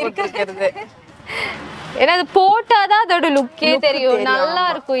வியர் பண்ணிருக்கிறது ஏன்னா அது போட்டாதான் அதோட லுக்கே தெரியும். நல்லா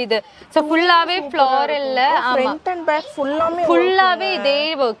இருக்கும் இது. சோ ஃபுல்லாவே ஃப்ளாரல்ல ஃப்ரண்ட் அண்ட் பேக் ஃபுல்லாவே இதே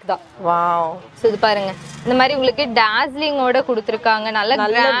வர்க் தான். வாவ். சோ இது பாருங்க இந்த மாதிரி உங்களுக்கு டாஸ்லிங்கோட கொடுத்திருக்காங்க. நல்ல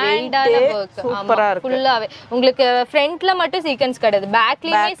கிராண்டான வர்க். சூப்பரா இருக்கு. ஃபுல்லாவே உங்களுக்கு ஃப்ரண்ட்ல மட்டும் சீக்வென்ஸ் கிடையாது,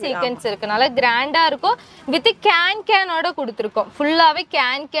 பேக்லயுமே சீக்வென்ஸ் இருக்கு. நல்ல கிராண்டா இருக்கும். வித் கேனோட கொடுத்திருக்கோம். ஃபுல்லாவே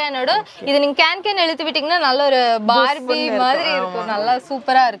கேனோட. இது நீங்க கேன் இழுத்து விட்டீங்கன்னா நல்ல ஒரு பார்பி மாதிரி இருக்கும். நல்லா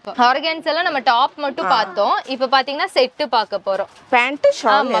சூப்பரா இருக்கும். ஆர்கன்ஸ் எல்லாம் நம்ம டாப் மட்டும் பார்த்தோம். இப்போ பாத்தீங்கன்னா செட் பார்க்க போறோம். Pant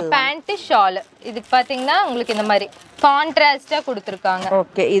shawl. ஆமா பேண்ட் ஷால். இதுக்கு பாத்தீங்கன்னா உங்களுக்கு இந்த மாதிரி கான்ட்ராஸ்டா கொடுத்திருக்காங்க.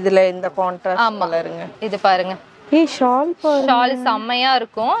 ஓகே இதுல இந்த கான்ட்ராஸ்ட் கலருங்க. இது பாருங்க. ஷால் ஷால் செம்மையா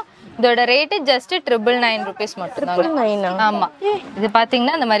இருக்கும். இதோட ரேட் ஜஸ்ட் 999 rupees மட்டும் தான். ஆமா இது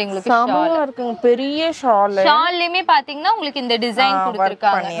பாத்தீங்கன்னா இந்த மாதிரி உங்களுக்கு ஷால் இருக்குங்க. பெரிய ஷால். ஷால்லயுமே பாத்தீங்கன்னா உங்களுக்கு இந்த டிசைன்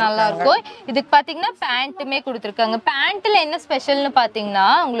கொடுத்திருக்காங்க. நல்லா இருக்கும். இதுக்கு பாத்தீங்கன்னா பேண்ட்டுமே கொடுத்திருக்காங்க. பேண்ட்ல என்ன ஸ்பெஷல்னு பாத்தீங்கன்னா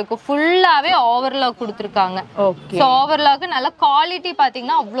உங்களுக்கு ஃபுல்லாவே ஓவர்லாக் கொடுத்திருக்காங்க. சோ ஓவர்லாக் நல்ல குவாலிட்டி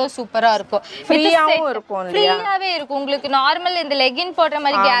பாத்தீங்கன்னா அவ்வளவு சூப்பரா இருக்கும். ஃப்ரீயாவும் இருக்கும். ஃப்ரீயாவே இருக்கும். உங்களுக்கு நார்மல் இந்த லெகின் போடுற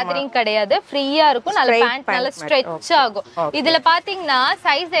மாதிரி கேதரிங் கிடையாது. ஃப்ரீயா இருக்கும். நல்ல பேண்ட் நல்ல ஸ்ட்ரெச் ஆகும். இதுல பாத்தீங்கன்னா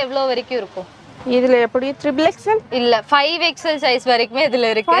சைஸ் எவ்வளவு வரைக்கும் இருக்கும்? இதுல எப்படி XXL இல்ல 5XL சைஸ் வரைக்குமே இதுல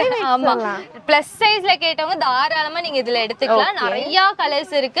இருக்கு. ஆமா பிளஸ் சைஸ்ல கேட்டவங்க தாராளமா நீங்க இதுல எடுத்துக்கலாம். நிறைய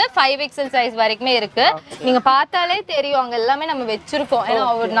கலர்ஸ் இருக்கு. 5XL சைஸ் வரைக்குமே இருக்கு. நீங்க பார்த்தாலே தெரியும் அங்க எல்லாமே நம்ம வச்சிருக்கோம். ஏன்னா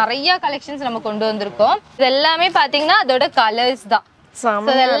நிறைய கலெக்ஷன்ஸ் நம்ம கொண்டு வந்திருக்கோம். இது எல்லாமே பாத்தீங்கன்னா அதோட கலர்ஸ் தான்.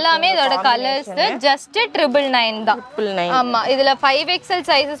 எல்லாமே இதோட கலர்ஸ் ஜஸ்ட் 999 தான். ஆமா இதுல 5XL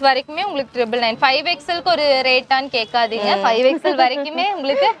சைஸஸ் வரைக்குமே உங்களுக்கு 999. 5XLக்கு ஒரு ரேட்டான்னு கேட்காதீங்க. 5XL வரைக்குமே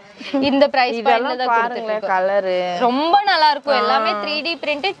உங்களுக்கு இந்த பிரைஸ் பாயிண்ட்ல தான் கொடுத்திருக்கோம். கலர் ரொம்ப நல்லா இருக்கும். எல்லாமே 3D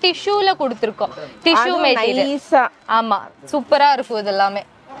பிரிண்ட் டிஷ்யூல கொடுத்திருக்கோம். Tissue material. ஆமா சூப்பரா இருக்கும் இது எல்லாமே.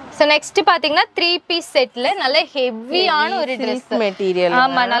 சோ நெக்ஸ்ட் பாத்தீங்கன்னா 3 பீஸ் செட்ல நல்ல ஹெவியான ஒரு Dress மெட்டீரியல்.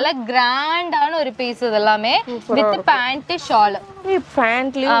 ஆமா நல்ல கிராண்டான ஒரு பீஸ் இதெல்லாமே வித் பேண்ட் ஷால்.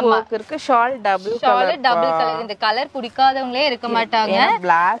 பேண்ட்லயும் வர்க் இருக்கு. Shawl double colour. இந்த கலர் பிடிக்காதவங்களே இருக்க மாட்டாங்க.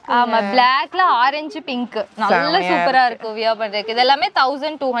 ஆமா பிளாக்ல ஆரஞ்சு பிங்க் நல்ல சூப்பரா இருக்கும் வியர் பண்றதுக்கு. இது எல்லாமே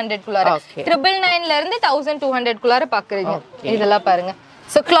 1200 குள்ளார. 999ல இருந்து 1200 குள்ளார பாக்குறீங்க. இதெல்லாம் பாருங்க.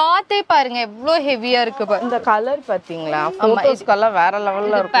 சோ கிளாத்தே பாருங்க எவ்ளோ ஹெவியா இருக்கு. இந்த கலர் பாத்தீங்களா? போட்டோஸ்க்கெல்லாம் வேற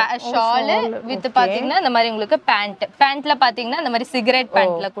லெவல்ல இருக்கு. ஷால் வித் பாத்தீங்கன்னா இந்த மாதிரி உங்களுக்கு பேண்ட்ல பாத்தீங்கன்னா இந்த மாதிரி சிகரெட்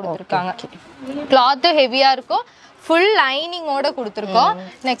பேண்ட்ல கொடுத்திருக்காங்க. கிளாத் ஹெவியா இருக்கும். ஃபுல் லைனிங்கோட கொடுத்திருக்கோம்.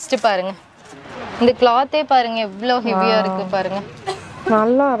 நெக்ஸ்ட் பாருங்க இந்த கிளாத்தே பாருங்க எவ்ளோ ஹெவியா இருக்கு பாருங்க.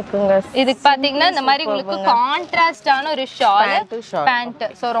 நல்லா இருக்குங்க. இதுக்கு பாத்தீங்கன்னா இந்த மாதிரி உங்களுக்கு கான்ட்ராஸ்டான ஒரு ஷால் பேண்ட்.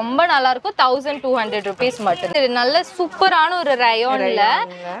 சோ ரொம்ப நல்லா இருக்கும். 1200 rupees மட்டும். இது நல்ல சூப்பரான ஒரு ரயோன்ல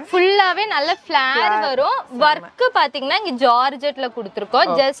ஃபுல்லாவே நல்ல ஃபிளேர் வரும். வர்க் பாத்தீங்கன்னா இங்க ஜார்ஜெட்ல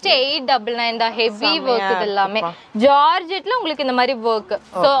கொடுத்திருக்கோம். ஜஸ்ட் 899 தான். ஹெவி வர்க் இது எல்லாமே ஜார்ஜெட்ல உங்களுக்கு இந்த மாதிரி வர்க்.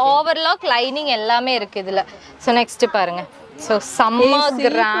 சோ ஓவர்லாக் லைனிங் எல்லாமே இருக்கு இதுல. சோ நெக்ஸ்ட் பாருங்க. சோ செம்ம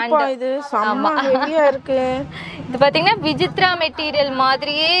கிராண்ட். இது செம்ம ஹெவியா இருக்கு. இது பாத்தீங்கன்னா விசித்ரா மெட்டீரியல்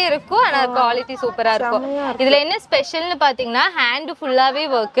மாதிரியே இருக்கும். ஆனா குவாலிட்டி சூப்பரா இருக்கும். இதுல என்ன ஸ்பெஷல்னு பாத்தீங்கன்னா ஹேண்ட் ஃபுல்லாவே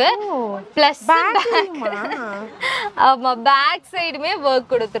வர்க் பிளஸ் ஆமா பேக் சைடுமே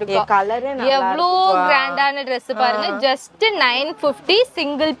வர்க் கொடுத்திருக்கோம். கலரே நல்லா எவ்ளோ கிராண்டான Dress பாருங்க. ஜஸ்ட் 950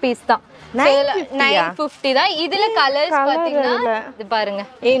 சிங்கிள் பீஸ் தான். 950 தான். இதுல கலர்ஸ் பாத்தீங்கன்னா இது பாருங்க.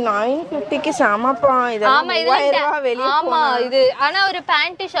 950க்கு சமப்பா. ஆமா ஆமா இது ஆனா ஒரு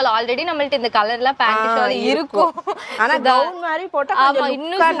பேண்ட் ஷால் ஆல்ரெடி நம்மள்ட்ட இந்த கலர்ல பேண்ட் ஷால் இருக்கும். ஆனா கவுன் மாதிரி போட்டா ஆமா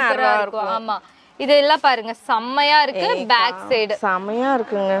இன்னும் சூப்பரா இருக்கும். ஆமா இதெல்லாம் பாருங்க செம்மையா இருக்கு. பேக் சைடு செம்மையா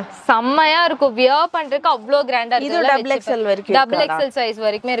இருக்குங்க. செம்மையா இருக்கும். வியர் பண்றதுக்கு அவ்வளோ கிராண்டா இருக்கு. இது டபுள் எக்ஸ்எல் வரைக்கும் டபுள் எக்ஸ்எல் சைஸ்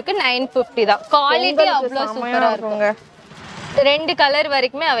வரைக்குமே இருக்கு. 950 தான். குவாலிட்டி அவ்வளோ சூப்பரா இருக்குங்க. 2 கலர்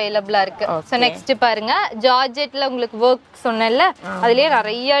வரைக்குமே அவைலபிளா இருக்கு. சோ நெக்ஸ்ட் பாருங்க ஜார்ஜெட்ல உங்களுக்கு வர்க் சொன்னேன்ல அதுலயே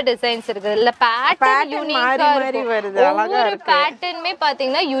நிறைய டிசைன்ஸ் இருக்கு. இல்ல பேட்டர்ன் யூனிக்கா இருக்கு. ஒவ்வொரு பேட்டர்னுமே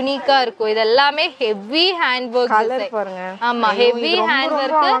பாத்தீங்கன்னா யூனிக்கா இருக்கும். இது எல்லாமே ஹெவி ஹேண்ட் வர்க் டிசைன். ஆமா ஹெவி ஹேண்ட்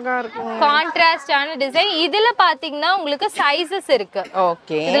வர்க் கான்ட்ராஸ்டான டிசைன். இதுல பாத்தீங்கன்னா உங்களுக்கு சைஸஸ் இருக்கு.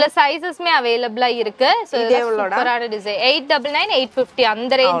 ஓகே இதுல சைஸஸ்மே அவைலபிளா இருக்கு. சோ சூப்பரான டிசைன். 899 850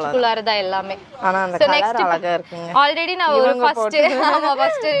 அந்த ரேஞ்சுக்குள்ளார தான் எல்லாமே. ஆனா அந்த கலர் அழகா இருக்குங்க. ஆல்ரெடி நான் ஒரு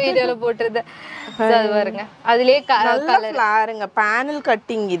ஃபர்ஸ்ட் வீடியோல போட்டுருந்தேன். அது பாருங்க அதுலயே கலர் ஃப்ளாருங்க பேனல்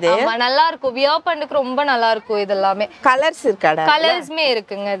கட்டிங். இது ஆமா நல்லா இருக்கும். வியர் பண்றதுக்கு ரொம்ப நல்லா இருக்கும். இது எல்லாமே கலர்ஸ் இருக்கடா. கலர்ஸ்மே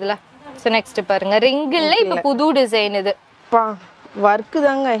இருக்குங்க இதுல. சோ நெக்ஸ்ட் பாருங்க ரிங்கிள்ல இப்ப புது டிசைன் இது. வர்க்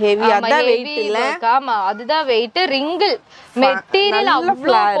தாங்க ஹெவி. அதான் வெயிட் இல்ல. ஆமா அதுதான் வெயிட். ரிங்கிள் மெட்டீரியல்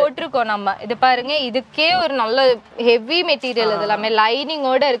அவ்வளோ போட்டிருக்கோம் நம்ம. இது பாருங்க இதுக்கே ஒரு நல்ல ஹெவி மெட்டீரியல். இது எல்லாமே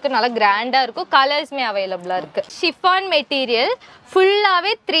லைனிங்கோட இருக்கு. நல்லா கிராண்டா இருக்கும். கலர்ஸ்மே அவைலபிளா இருக்கு. ஷிஃபான் மெட்டீரியல்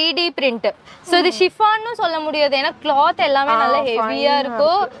ஃபுல்லாவே 3D print. சோ இது ஷிஃபான்னு சொல்ல முடியாது ஏனா cloth எல்லாமே நல்ல ஹெவியா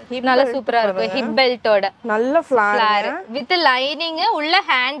இருக்கும் நல்ல சூப்பரா இருக்கும் ஹிப் பெல்ட்டோட நல்ல ஃப்ளார் வித் லைனிங் உள்ள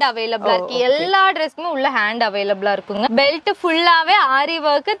ஹேண்ட் அவேலபிளா இருக்கு எல்லா Dressக்குமே உள்ள ஹேண்ட் அவேலபிளா இருக்குங்க பெல்ட் ஃபுல்லாவே ஆரி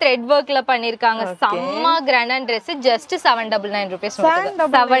வர்க் த்ரெட் வர்க்ல பண்ணிருக்காங்க செம்ம கிராண்டான Dress just 799 rupees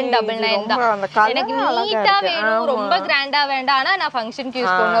 799 தான் எனக்கு நீட்டா வேணும் ரொம்ப கிராண்டா வேண்டாம் ஆனா நான் ஃபங்க்ஷனுக்கு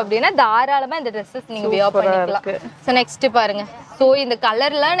யூஸ் பண்ணனும் அப்படினா தாராளமா இந்த Dresses நீங்க வியர் பண்ணிக்கலாம் சோ நெக்ஸ்ட் பாருங்க சோ இந்த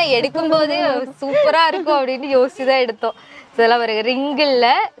கலர்லாம் நான் எடுக்கும்போது சூப்பரா இருக்கும் அப்படினு யோசிச்சு தான் எடுத்தோம் இதெல்லாம் ஒரு ரிங்கிள்ல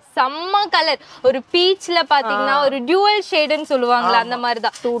செம்ம கலர் ஒரு பீச்ல பாத்தீங்கன்னா ஒரு டுவல் ஷேட்னு சொல்லுவாங்கல அந்த மாதிரி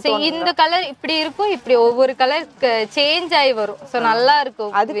தான் சோ இந்த கலர் இப்படி இருக்கும் இப்படி ஒவ்வொரு கலர் சேஞ்ச் ஆயி வரும் சோ நல்லா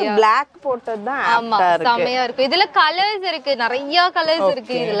இருக்கும் அதுக்கு Black போட்டது தான் ஆமா செமையா இருக்கும் இதுல கலர்ஸ் இருக்கு நிறைய கலர்ஸ்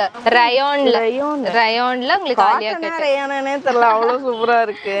இருக்கு இதுல ரயான்ல உங்களுக்கு ஆலியா கட் ரயானே தெரியல அவ்வளவு சூப்பரா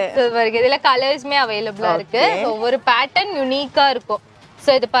இருக்கு சோ பாருங்க இதுல கலர்ஸ்மே அவேலபிளா இருக்கு ஒவ்வொரு பேட்டர்ன் யூனிக்கா இருக்கும்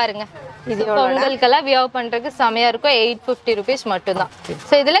சோ இது பாருங்க இது பொங்கலுக்கெல்லாம் வியர் பண்றதுக்கு செமையா இருக்கும் 850 rupees மட்டும் தான்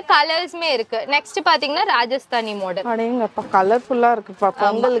சோ இதுல கலர்ஸ்மே இருக்கு நெக்ஸ்ட் பாத்தீங்கன்னா ராஜஸ்தானி மாடல் அடேங்கப்பா கலர்ஃபுல்லா இருக்குப்பா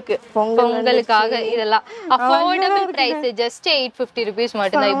பொங்கலுக்காக இதெல்லாம் அஃபோர்டபிள் பிரைஸ் just 850 rupees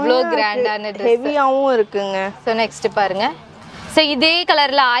மட்டும் தான் இவ்ளோ கிராண்டான Dress ஹெவியாவும் இருக்குங்க சோ நெக்ஸ்ட் பாருங்க சோ இதே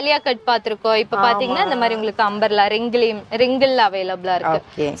கலர்ல ஆலியா கட் பாத்துறோம் இப்போ பாத்தீங்கன்னா இந்த மாதிரி உங்களுக்கு அம்பர்லா ரிங்கிள் அவேலபிளா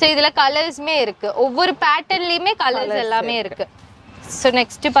இருக்கு சோ இதுல கலர்ஸ்மே இருக்கு ஒவ்வொரு பேட்டர்ன்லயுமே கலர்ஸ் எல்லாமே இருக்கு சோ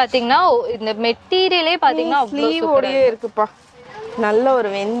நெக்ஸ்ட் பாத்தீங்கன்னா இந்த மெட்டீரியலே பாத்தீங்கன்னா ஸ்லீவ் ஓடியே இருக்குப்பா நல்ல ஒரு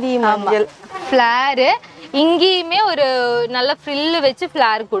வெந்தி மஞ்சள் ஃப்ளார் இங்கேயுமே ஒரு நல்ல ஃப்ரில் வச்சு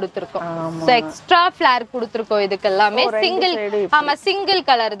ஃப்ளார் கொடுத்துருக்கோம் சோ எக்ஸ்ட்ரா ஃப்ளார் கொடுத்துருக்கோம் இதுக்கு எல்லாமே சிங்கிள்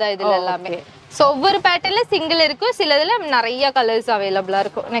கலர் தான் இதுல எல்லாமே சோ ஒவ்வொரு பேட்டர்ன்ல சிங்கிள் இருக்கும் சிலதுல நிறைய கலர்ஸ் அவேலபிளா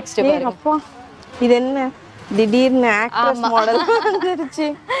இருக்கும் நெக்ஸ்ட் பாருங்க இது என்ன திடீர்னு ஆக்ட்ரஸ் மாடல் வந்துருச்சு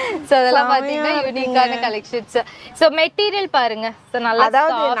சோ அதெல்லாம் பாத்தீங்கன்னா யூனிக்கான கலெக்ஷன்ஸ் சோ மெட்டீரியல் பாருங்க சோ நல்லா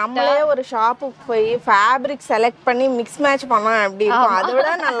அதாவது நம்மளே ஒரு ஷாப்புக்கு போய் ஃபேப்ரிக் செலக்ட் பண்ணி மிக்ஸ் மேட்ச் பண்ணா அப்படி இருக்கும் அதோட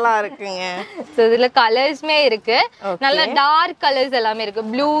நல்லா இருக்குங்க சோ இதுல கலர்ஸ்மே இருக்கு நல்ல டார்க் கலர்ஸ் எல்லாமே இருக்கு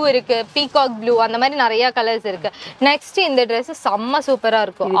ப்ளூ இருக்கு பீகாக் ப்ளூ அந்த மாதிரி நிறைய கலர்ஸ் இருக்கு நெக்ஸ்ட் இந்த Dress செம்ம சூப்பரா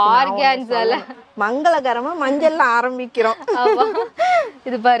இருக்கும் ஆர்கான்ஸால மங்களகரமா மஞ்சள்ல ஆரம்பிக்கிறோம்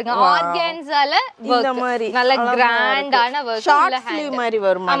இது பாருங்க ஆர்கான்ஸால இந்த மாதிரி நல்ல கிராண்டான வர்க் ஷார்ட் ஸ்லீவ் மாதிரி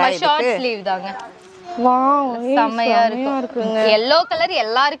வருமா ஆமா ஷார்ட் ஸ்லீவ் தாங்க வாவ் செமையா இருக்கும் yellow கலர்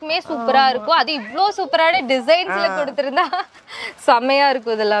எல்லாருக்குமே சூப்பரா இருக்கும் அது இவ்ளோ சூப்பரான டிசைன்ஸ்ல கொடுத்திருந்தா செமையா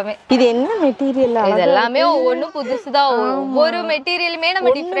இருக்கும் இதெல்லாம் இது என்ன மெட்டீரியல் இது எல்லாமே ஒவ்வொரு புதுசுதான் ஒவ்வொரு மெட்டீரியலுமே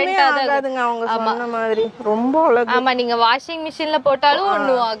நம்ம டிஃபரண்டா தான் ஆகாதுங்க அவங்க சொன்ன மாதிரி ரொம்ப அழகா ஆமா நீங்க வாஷிங் மெஷின்ல போட்டாலும்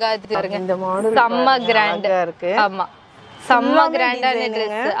ஒண்ணும் ஆகாது பாருங்க இந்த மாடல் செம்ம கிராண்டா இருக்கு ஆமா செம்ம கிராண்டான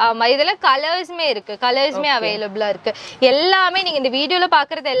Dress ஆமா இதுல கலர்ஸ்மே இருக்கு கலர்ஸ்மே அவேலபிளா இருக்கு எல்லாமே நீங்க இந்த வீடியோல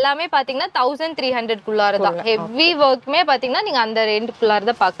பாக்குறது எல்லாமே பாத்தீங்கன்னா 1300 குள்ளார தான் ஹெவி வர்க்மே பாத்தீங்கன்னா நீங்க அந்த ரேஞ்சுக்குள்ளார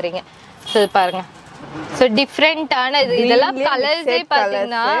தான் பாக்குறீங்க சோ பாருங்க சோ டிஃபரண்டான இதெல்லாம் கலர்ஸே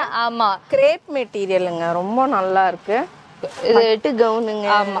பாத்தீங்கன்னா ஆமா கிரேப் மெட்டீரியலுங்க ரொம்ப நல்லா இருக்கு இது பட்டு கவுனுங்க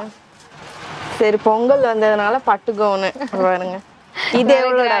ஆமா சரி பொங்கல் வந்ததனால பட்டு கவுன் பாருங்க இது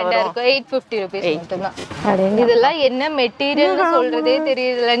எவ்வளவுடா வரும் 850 rupees மட்டும் தான் இதெல்லாம் என்ன மெட்டீரியல்னு சொல்றதே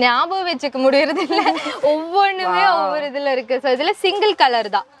தெரியல ஞாபகம் வச்சுக்க முடியறது இல்ல ஒவ்வொண்ணுமே ஒவ்வொரு இதுல இருக்கு சோ இதுல சிங்கிள் கலர்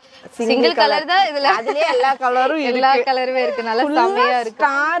தான் சிங்கிள் கலர் தான் இதுல அதுலயே எல்லா கலரும் எல்லா கலருமே இருக்கு நல்ல செமையா இருக்கு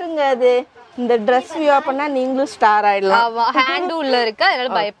ஸ்டாருங்க அது இந்த Dress வியர் பண்ணா நீங்களும் ஸ்டார் ஆயிடலாம் ஆமா ஹேண்ட் உள்ள இருக்கு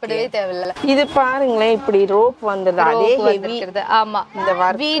அதனால பயப்படவே தேவையில்ல இது பாருங்களேன் இப்படி ரோப் வந்தது அதே ஹெவி ஆமா இந்த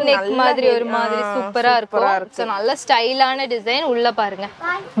வி நெக் மாதிரி ஒரு மாதிரி சூப்பரா இருக்கும் சோ நல்ல ஸ்டைலான டிசைன் உள்ள பாருங்க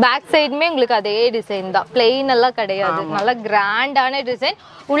பேக் சைடுமே உங்களுக்கு அதே டிசைன் தான் பிளெயின் எல்லாம் கிடையாது நல்ல கிராண்டான டிசைன்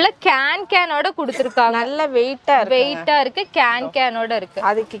உள்ள கேனோட கொடுத்திருக்காங்க நல்ல வெயிட்டா இருக்கு கேனோட இருக்கு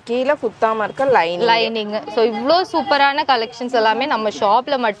அதுக்கு கீழ குத்தாம இருக்க லைனிங் சோ இவ்ளோ சூப்பரான கலெக்ஷன்ஸ் எல்லாமே நம்ம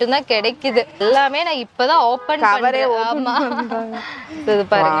ஷாப்ல மட்டும் தான் கிடைக்குது எல்லாமே நான் இப்பதான் ஓபன் பண்றேன் ஆமா இது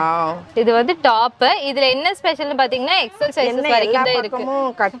பாருங்க இது வந்து டாப் இதுல என்ன ஸ்பெஷல்னு பாத்தீங்கன்னா எக்ஸல் சைஸஸ் வரைக்கும் தான்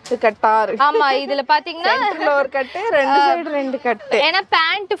இருக்கு கட்டா இருக்கு ஆமா இதுல பாத்தீங்கன்னா சென்டர்ல ஒரு கட்டு ரெண்டு சைடு ரெண்டு கட்டு ஏனா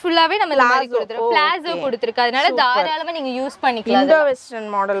பேண்ட் ஃபுல்லாவே நம்ம இந்த மாதிரி கொடுத்துறோம் பிளாசோ கொடுத்திருக்கு அதனால தாராளமா நீங்க யூஸ் பண்ணிக்கலாம் இந்தோ வெஸ்டர்ன்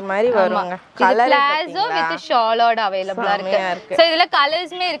மாடல் மாதிரி வருவாங்க கலர் பிளாசோ வித் ஷாலோட அவேலபிளா இருக்கு சோ இதுல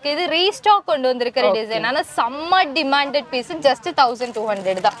கலர்ஸ்மே இருக்கு இது ரீஸ்டாக் கொண்டு வந்திருக்கிற டிசைன் ஆனா செம்ம டிமாண்டட் பீஸ் just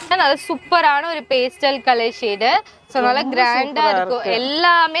 1200 தான் நல்ல சூப்பரான ஒரு பேஸ்டல் கலர் ஷேட் சோ நல்லா கிராண்டா இருக்கும்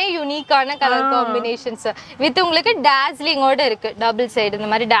எல்லாமே யூனிக்கான கலர் காம்பினேஷன்ஸ் வித் உங்களுக்கு டாஸ்லிங்கோட இருக்கு டபுள் சைடு இந்த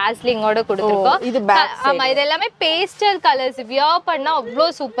மாதிரி டாஸ்லிங்கோட கொடுத்திருக்கோம் ஆமா இது எல்லாமே பேஸ்டல் கலர்ஸ் வியர் பண்ணா அவ்ளோ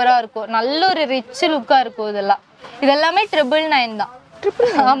சூப்பரா இருக்கும் நல்ல ஒரு ரிச் லுக்கா இருக்கும் இதெல்லாம் இதெல்லாமே 999 தான்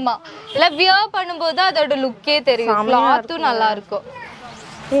ஆமா இல்ல வியர் பண்ணும்போது அதோட லுக்கே தெரியும் கிளாத்தும் நல்லா இருக்கும்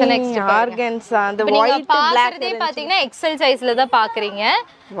So next ஆர்கன்ஸா அந்த நீங்க white black பாக்குறதே பாத்தீங்கன்னா எக்ஸல் சைஸ்ல தான் பாக்குறீங்க.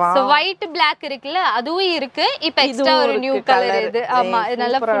 சோ white black இருக்குல்ல அதுவும் இருக்கு. இப்போ எக்ஸ்ட்ரா ஒரு நியூ கலர் இது. ஆமா இது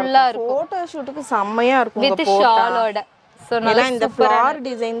நல்லா ஃபுல்லா இருக்கும். போட்டோ ஷூட்டுக்கு செம்மையா இருக்கும் வித் ஷாலோட. சோ நல்லா இந்த ஃப்ளார்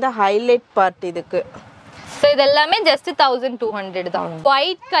டிசைன் தான் ஹைலைட் பார்ட் இதுக்கு. சோ இது எல்லாமே just 1200 தான்.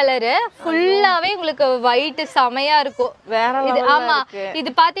 ஒயிட் கலர் ஃபுல்லாவே உங்களுக்கு ஒயிட் சமையா இருக்கும். வேற இது ஆமா இது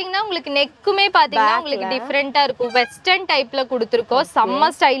பாத்தீங்கன்னா உங்களுக்கு நெக்குமே பாத்தீங்கன்னா உங்களுக்கு டிஃபரெண்டா இருக்கும். வெஸ்டர்ன் டைப்ல கொடுத்திருக்கோம். செம்ம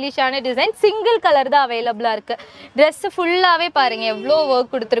ஸ்டைலிஷான டிசைன். சிங்கிள் கலர் தான் அவேலபிளா இருக்கு. Dress ஃபுல்லாவே பாருங்க எவ்வளவு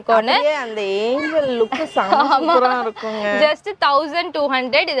வர்க் கொடுத்திருக்கோன்னு. அந்த ஏஞ்சல் லுக் சூப்பரா இருக்குங்க. just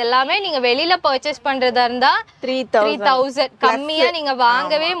 1200. இது எல்லாமே நீங்க வெளியில பர்ச்சேஸ் பண்றதா இருந்தா 3000 கம்மியா நீங்க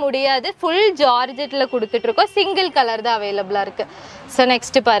வாங்கவே முடியாது. ஃபுல் ஜார்ஜெட்ல கொடுத்துட்டு சிங்கிள் கலர் தான் அவேலபிளா இருக்கு. சோ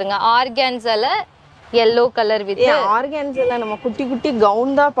நெக்ஸ்ட் பாருங்க ஆர்கான்ஸால yellow கலர் வித் ஆர்கான்ஸால நம்ம குட்டி குட்டி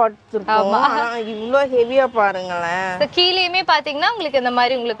கவுன் தான் போட்டுருக்கோம். ஆனா இவ்ளோ ஹெவியா பாருங்களே. சோ கீழேயுமே பாத்தீங்கன்னா உங்களுக்கு இந்த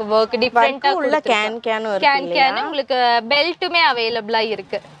மாதிரி உங்களுக்கு வர்க் டிஃபரெண்டா உள்ள கேன் உங்களுக்கு பெல்ட்டுமே அவேலபிளா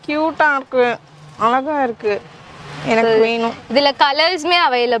இருக்கு. கியூட்டா இருக்கு. அழகா இருக்கு. எனக்கு வேணும். இதுல கலர்ஸ்மே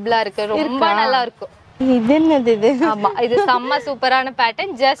அவேலபிளா இருக்கு. ரொம்ப நல்லா இருக்கும். இது என்னது இது? ஆமா இது செம்ம சூப்பரான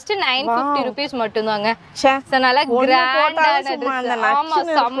பேட்டர்ன். ஜஸ்ட் 950 ரூபீஸ் மட்டும் தாங்க. சோ நல்லா கிராண்டான ஆமா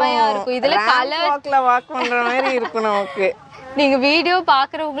செம்மயா இருக்கும். இதுல கலர் வாக் பண்ற மாதிரி இருக்கும் நமக்கு. நீங்க வீடியோ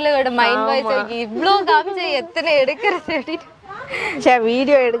பாக்குறவங்களோட மைண்ட் வாய்ஸ் இவ்ளோ காமிச்சு எத்தனை எடுக்கிறது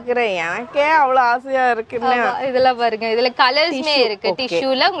வீடியோ எடுக்கிறேன் எனக்கே அவ்வளவு ஆசையா இருக்குன்னு. இதெல்லாம் பாருங்க இதுல கலர்ஸ்மே இருக்கு.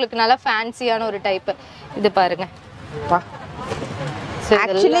 டிஷ்யூல உங்களுக்கு நல்லா ஃபேன்சியான ஒரு டைப். இது பாருங்க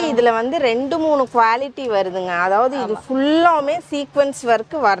ஆக்சுவலி இதுல வந்து 2-3 குவாலிட்டி வருதுங்க. அதாவது இது ஃபுல்லாமே சீக்வென்ஸ்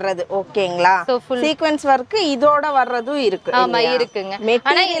வர்க் வர்றது ஓகேங்களா. சீக்வென்ஸ் வர்க் இதோட வர்றதும் இருக்கு. ஆமா இருக்குங்க.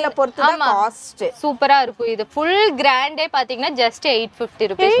 மெட்டீரியலை பொறுத்து தான் காஸ்ட். சூப்பரா இருக்கும். இது ஃபுல் கிராண்டே பாத்தீங்கன்னா just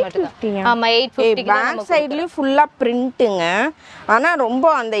 850 ரூபீஸ் மட்டும் தான். ஆமா 850. பேக் சைடுலயும் ஃபுல்லா பிரிண்ட்ங்க. ஆனா ரொம்ப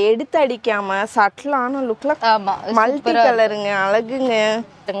அந்த எடுத்து அடிக்காம சட்டலான லுக்ல மல்டி கலருங்க அழகுங்க.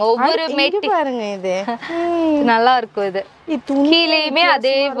 ஒவ்வொரு மெட்டி பாருங்க இது நல்லா இருக்கும். இது கீழேயுமே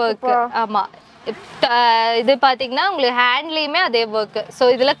அதே வர்க். ஆமா இது பாத்தீங்கன்னா உங்களுக்கு ஹேண்ட்லயுமே அதே வர்க். சோ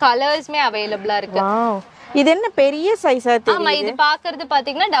இதுல கலர்ஸ்மே அவேலபிளா இருக்கு. இது என்ன பெரிய சைஸா தெரியுது? ஆமா இது பாக்குறது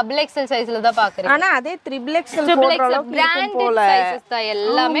பாத்தீங்கன்னா டபுள் எக்ஸ்எல் சைஸ்ல தான் பாக்குறீங்க. ஆனா அதே ட்ரிபிள் எக்ஸ்எல் போடுற அளவுக்கு இருக்கும் போல. சைஸஸ் தான்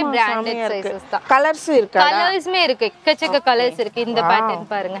எல்லாமே பிராண்டட் சைஸஸ் தான். கலர்ஸ் இருக்கா? கலர்ஸ்மே இருக்கு. எக்கச்சக்க கலர்ஸ் இருக்கு. இந்த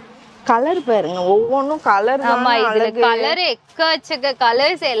பேட்டர்ன் பாருங்க. கலர் பாருங்க ஒவ்வொன்னும் கலர் தான். ஆமா இதுல கலர் எக்கச்சக்க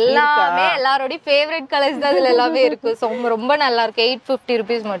கலர்ஸ் எல்லாமே எல்லாரோட ஃபேவரட் கலர்ஸ் தான் இதுல எல்லாமே இருக்கு. சோ ரொம்ப நல்லா இருக்கு. 850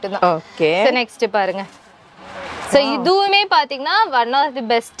 ரூபீஸ் மட்டும் தான். ஓகே சோ நெக்ஸ்ட் பாருங்க. சோ இதுவுமே பாத்தீங்கன்னா one of the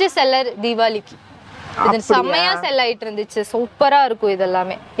best seller தீபாவளிக்கு. இது செமையா செல் ஆயிட்டு இருந்துச்சு. சூப்பரா இருக்கும்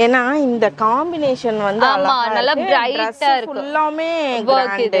இதெல்லாமே. ஏன்னா இந்த காம்பினேஷன் வந்து ஆமா நல்லா பிரைட்டா இருக்கு. ஃபுல்லாமே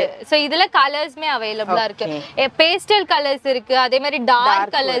வர்க் இது. சோ இதுல கலர்ஸ்மே அவேலபிளா இருக்கு. பேஸ்டல் கலர்ஸ் இருக்கு. அதே மாதிரி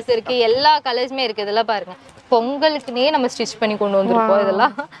டார்க் கலர்ஸ் இருக்கு. எல்லா கலர்ஸ்மே இருக்கு. இதெல்லாம் பாருங்க பொங்கலுக்குனே நம்ம ஸ்டிட்ச் பண்ணி கொண்டு வந்திருக்கோம்.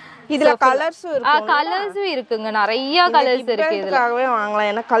 இதெல்லாம் இதுல கலர்ஸும் இருக்கு. கலர்ஸும் இருக்குங்க. நிறைய கலர்ஸ் இருக்கு. இதுலவே வாங்கலாம்.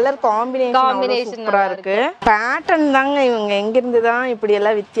 ஏன்னா கலர் காம்பினேஷன் சூப்பரா இருக்கு. பேட்டர்ன் தாங்க இவங்க எங்க இருந்து தான் இப்படி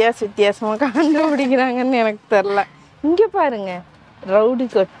எல்லாம் வித்தியாசமா கண்டுபிடிக்கிறாங்கன்னு எனக்கு தெரியல. இங்க பாருங்க ரவுடி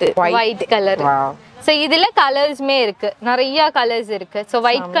கொட்டு ஒயிட் கலர். சோ இதுல கலர்ஸ்மே இருக்கு. நிறைய கலர்ஸ் இருக்கு. சோ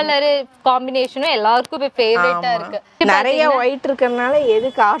ஒயிட் கலர் காம்பினேஷனும் எல்லாருக்கும் ஃபேவரட்டா இருக்கு. நிறைய ஒயிட் இருக்கறனால எது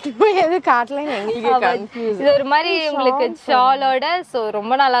காட்டணும் எது காட்டலன்னு எங்களுக்கு கன்ஃபியூஸ். இது ஒரு மாதிரி உங்களுக்கு ஷாலோட சோ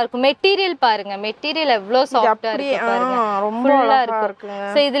ரொம்ப நல்லா இருக்கும். மெட்டீரியல் பாருங்க. மெட்டீரியல் எவ்வளவு சாஃப்ட்டா இருக்கு பாருங்க. ரொம்ப அழகா இருக்குங்க.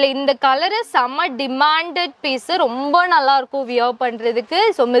 சோ இதுல இந்த கலர் செம்ம டிமாண்டட் பீஸ். ரொம்ப நல்லா இருக்கும் வியர் பண்றதுக்கு.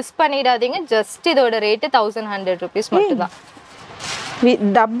 சோ மிஸ் பண்ணிடாதீங்க. ஜஸ்ட் இதோட ரேட் 1100 ரூபீஸ் மட்டும் தான்.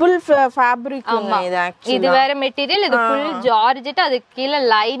 Double fabric. இது வேற மெட்டீரியல். இது ஃபுல் ஜார்ஜெட். அதுக்கு கீழ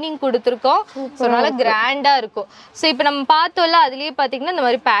லைனிங் கொடுத்திருக்கோம். சோ நல்ல கிராண்டா இருக்கும். சோ இப்போ நம்ம பார்த்தோம்ல அதுலயே பாத்தீங்கன்னா இந்த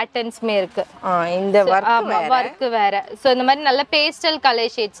மாதிரி பேட்டர்ன்ஸ்மே இருக்கு. இந்த வர்க் வேற. சோ இந்த மாதிரி நல்ல பேஸ்டல்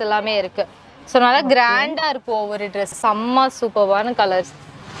கலர் ஷேட்ஸ் எல்லாமே இருக்கு. சோ நல்ல கிராண்டா இருக்கும் ஒவ்வொரு Dress. செம்ம சூப்பரான கலர்ஸ்.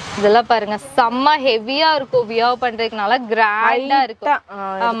 இதெல்லாம் பாருங்க செம்ம ஹெவியா இருக்கும். வியர் பண்றதுக்கு நல்லா கிராண்டா இருக்கும்.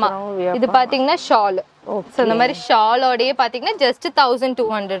 ஆமா இது பாத்தீங்கன்னா ஷால். சோ இந்த மாதிரி ஷாலோடயே பாத்தீங்கன்னா just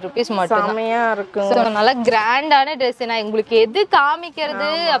 1200 ரூபீஸ் மட்டும் தான்.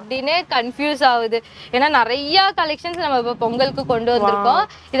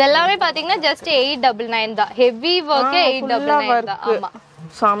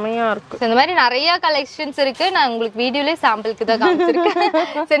 செமையா இருக்கு. இந்த மாதிரி நிறைய கலெக்ஷன்ஸ் இருக்கு. நான் உங்களுக்கு வீடியோலயே சாம்பிளுக்கு தான்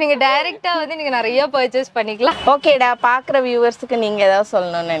காமிச்சிருக்கேன். சோ நீங்க டைரக்டா வந்து நீங்க நிறைய பர்ச்சேஸ் பண்ணிக்கலாம். ஓகேடா, பாக்குற வியூவர்ஸ்க்கு நீங்க ஏதாவது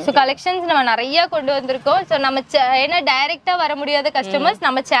சொல்லணும்னு? சோ கலெக்ஷன்ஸ் நம்ம நிறைய கொண்டு வந்திருக்கோம். சோ நம்ம ஏன்னா டைரக்டா வர முடியாத கஸ்டமர்ஸ்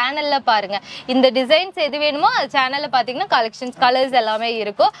நம்ம சேனல்ல பாருங்க. இந்த டிசைன்ஸ் எது வேணுமோ அது சேனல்ல பாத்தீங்கன்னா கலெக்ஷன்ஸ் கலர்ஸ் எல்லாமே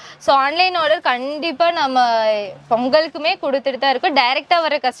இருக்கும். சோ ஆன்லைன் ஆர்டர் கண்டிப்பா நம்ம பொங்கலுக்குமே கொடுத்துட்டு தான் இருக்கோம். டைரக்டா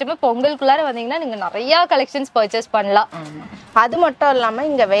வர கஸ்டமர் பொங்கலுக்குள்ளார வந்தீங்கன்னா நீங்க நிறைய கலெக்ஷன்ஸ் பர்ச்சேஸ் பண்ணலாம். அது மட்டும் இல்லாம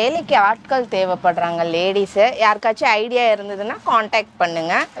இங்க வேலைக்கு ஆட்கள் தேவைப்படுறாங்க லேடிஸ். யாருக்காச்சும் ஐடியா இருந்ததுன்னா காண்டாக்ட்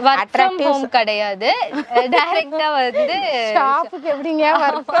பண்ணுங்க. வொர்க் ஃப்ரம் ஹோம் கிடையாது, டைரக்டா வந்து ஷாப்புக்கு எப்படிங்க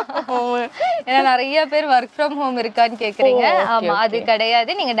வொர்க் ஃப்ரம் ஹோம்? ஏன்னா நிறைய பேர் வொர்க் ஃப்ரம் ஹோம் இருக்கான்னு கேக்குறீங்க. ஆமா, அது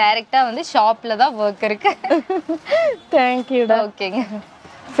கிடையாது. நீங்க டைரக்டா வந்து ஷாப்ல தான் வொர்க் இருக்கு. Thank you. ஓகேங்க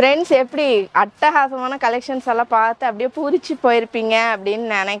ஃப்ரெண்ட்ஸ், எப்படி அட்டகாசமான கலெக்ஷன்ஸ் எல்லாம் பார்த்து அப்படியே பூரிச்சு போயிருப்பீங்க அப்படின்னு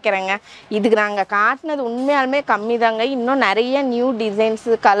நினைக்கிறேங்க. இதுக்கு நாங்கள் காட்டினது உண்மையாலுமே கம்மி தாங்க. இன்னும் நிறைய நியூ டிசைன்ஸ்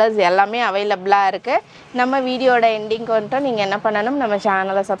கலர்ஸ் எல்லாமே அவைலபிளாக இருக்குது. நம்ம வீடியோட எண்டிங்க்கு வந்துட்டோம். நீங்கள் என்ன பண்ணணும், நம்ம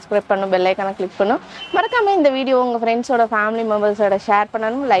சேனலை சப்ஸ்கிரைப் பண்ணணும், பெல் ஐக்கானை கிளிக் பண்ணணும். மறக்காமல் இந்த வீடியோ உங்கள் ஃப்ரெண்ட்ஸோட ஃபேமிலி மெம்பர்ஸோட ஷேர்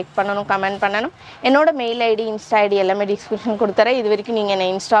பண்ணணும், லைக் பண்ணணும், கமெண்ட் பண்ணணும். என்னோட மெயில் ஐடி இன்ஸ்டா ஐடி எல்லாமே டிஸ்கிரிப்ஷன் கொடுத்துறேன். இது வரைக்கும் நீங்கள் என்னை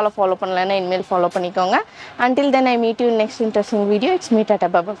இன்ஸ்டாவில் ஃபாலோ பண்ணலன்னா இனிமேல் ஃபாலோ பண்ணிக்கோங்க. Until then, I meet you in next interesting video. It's me, Tata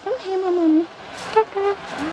Baba from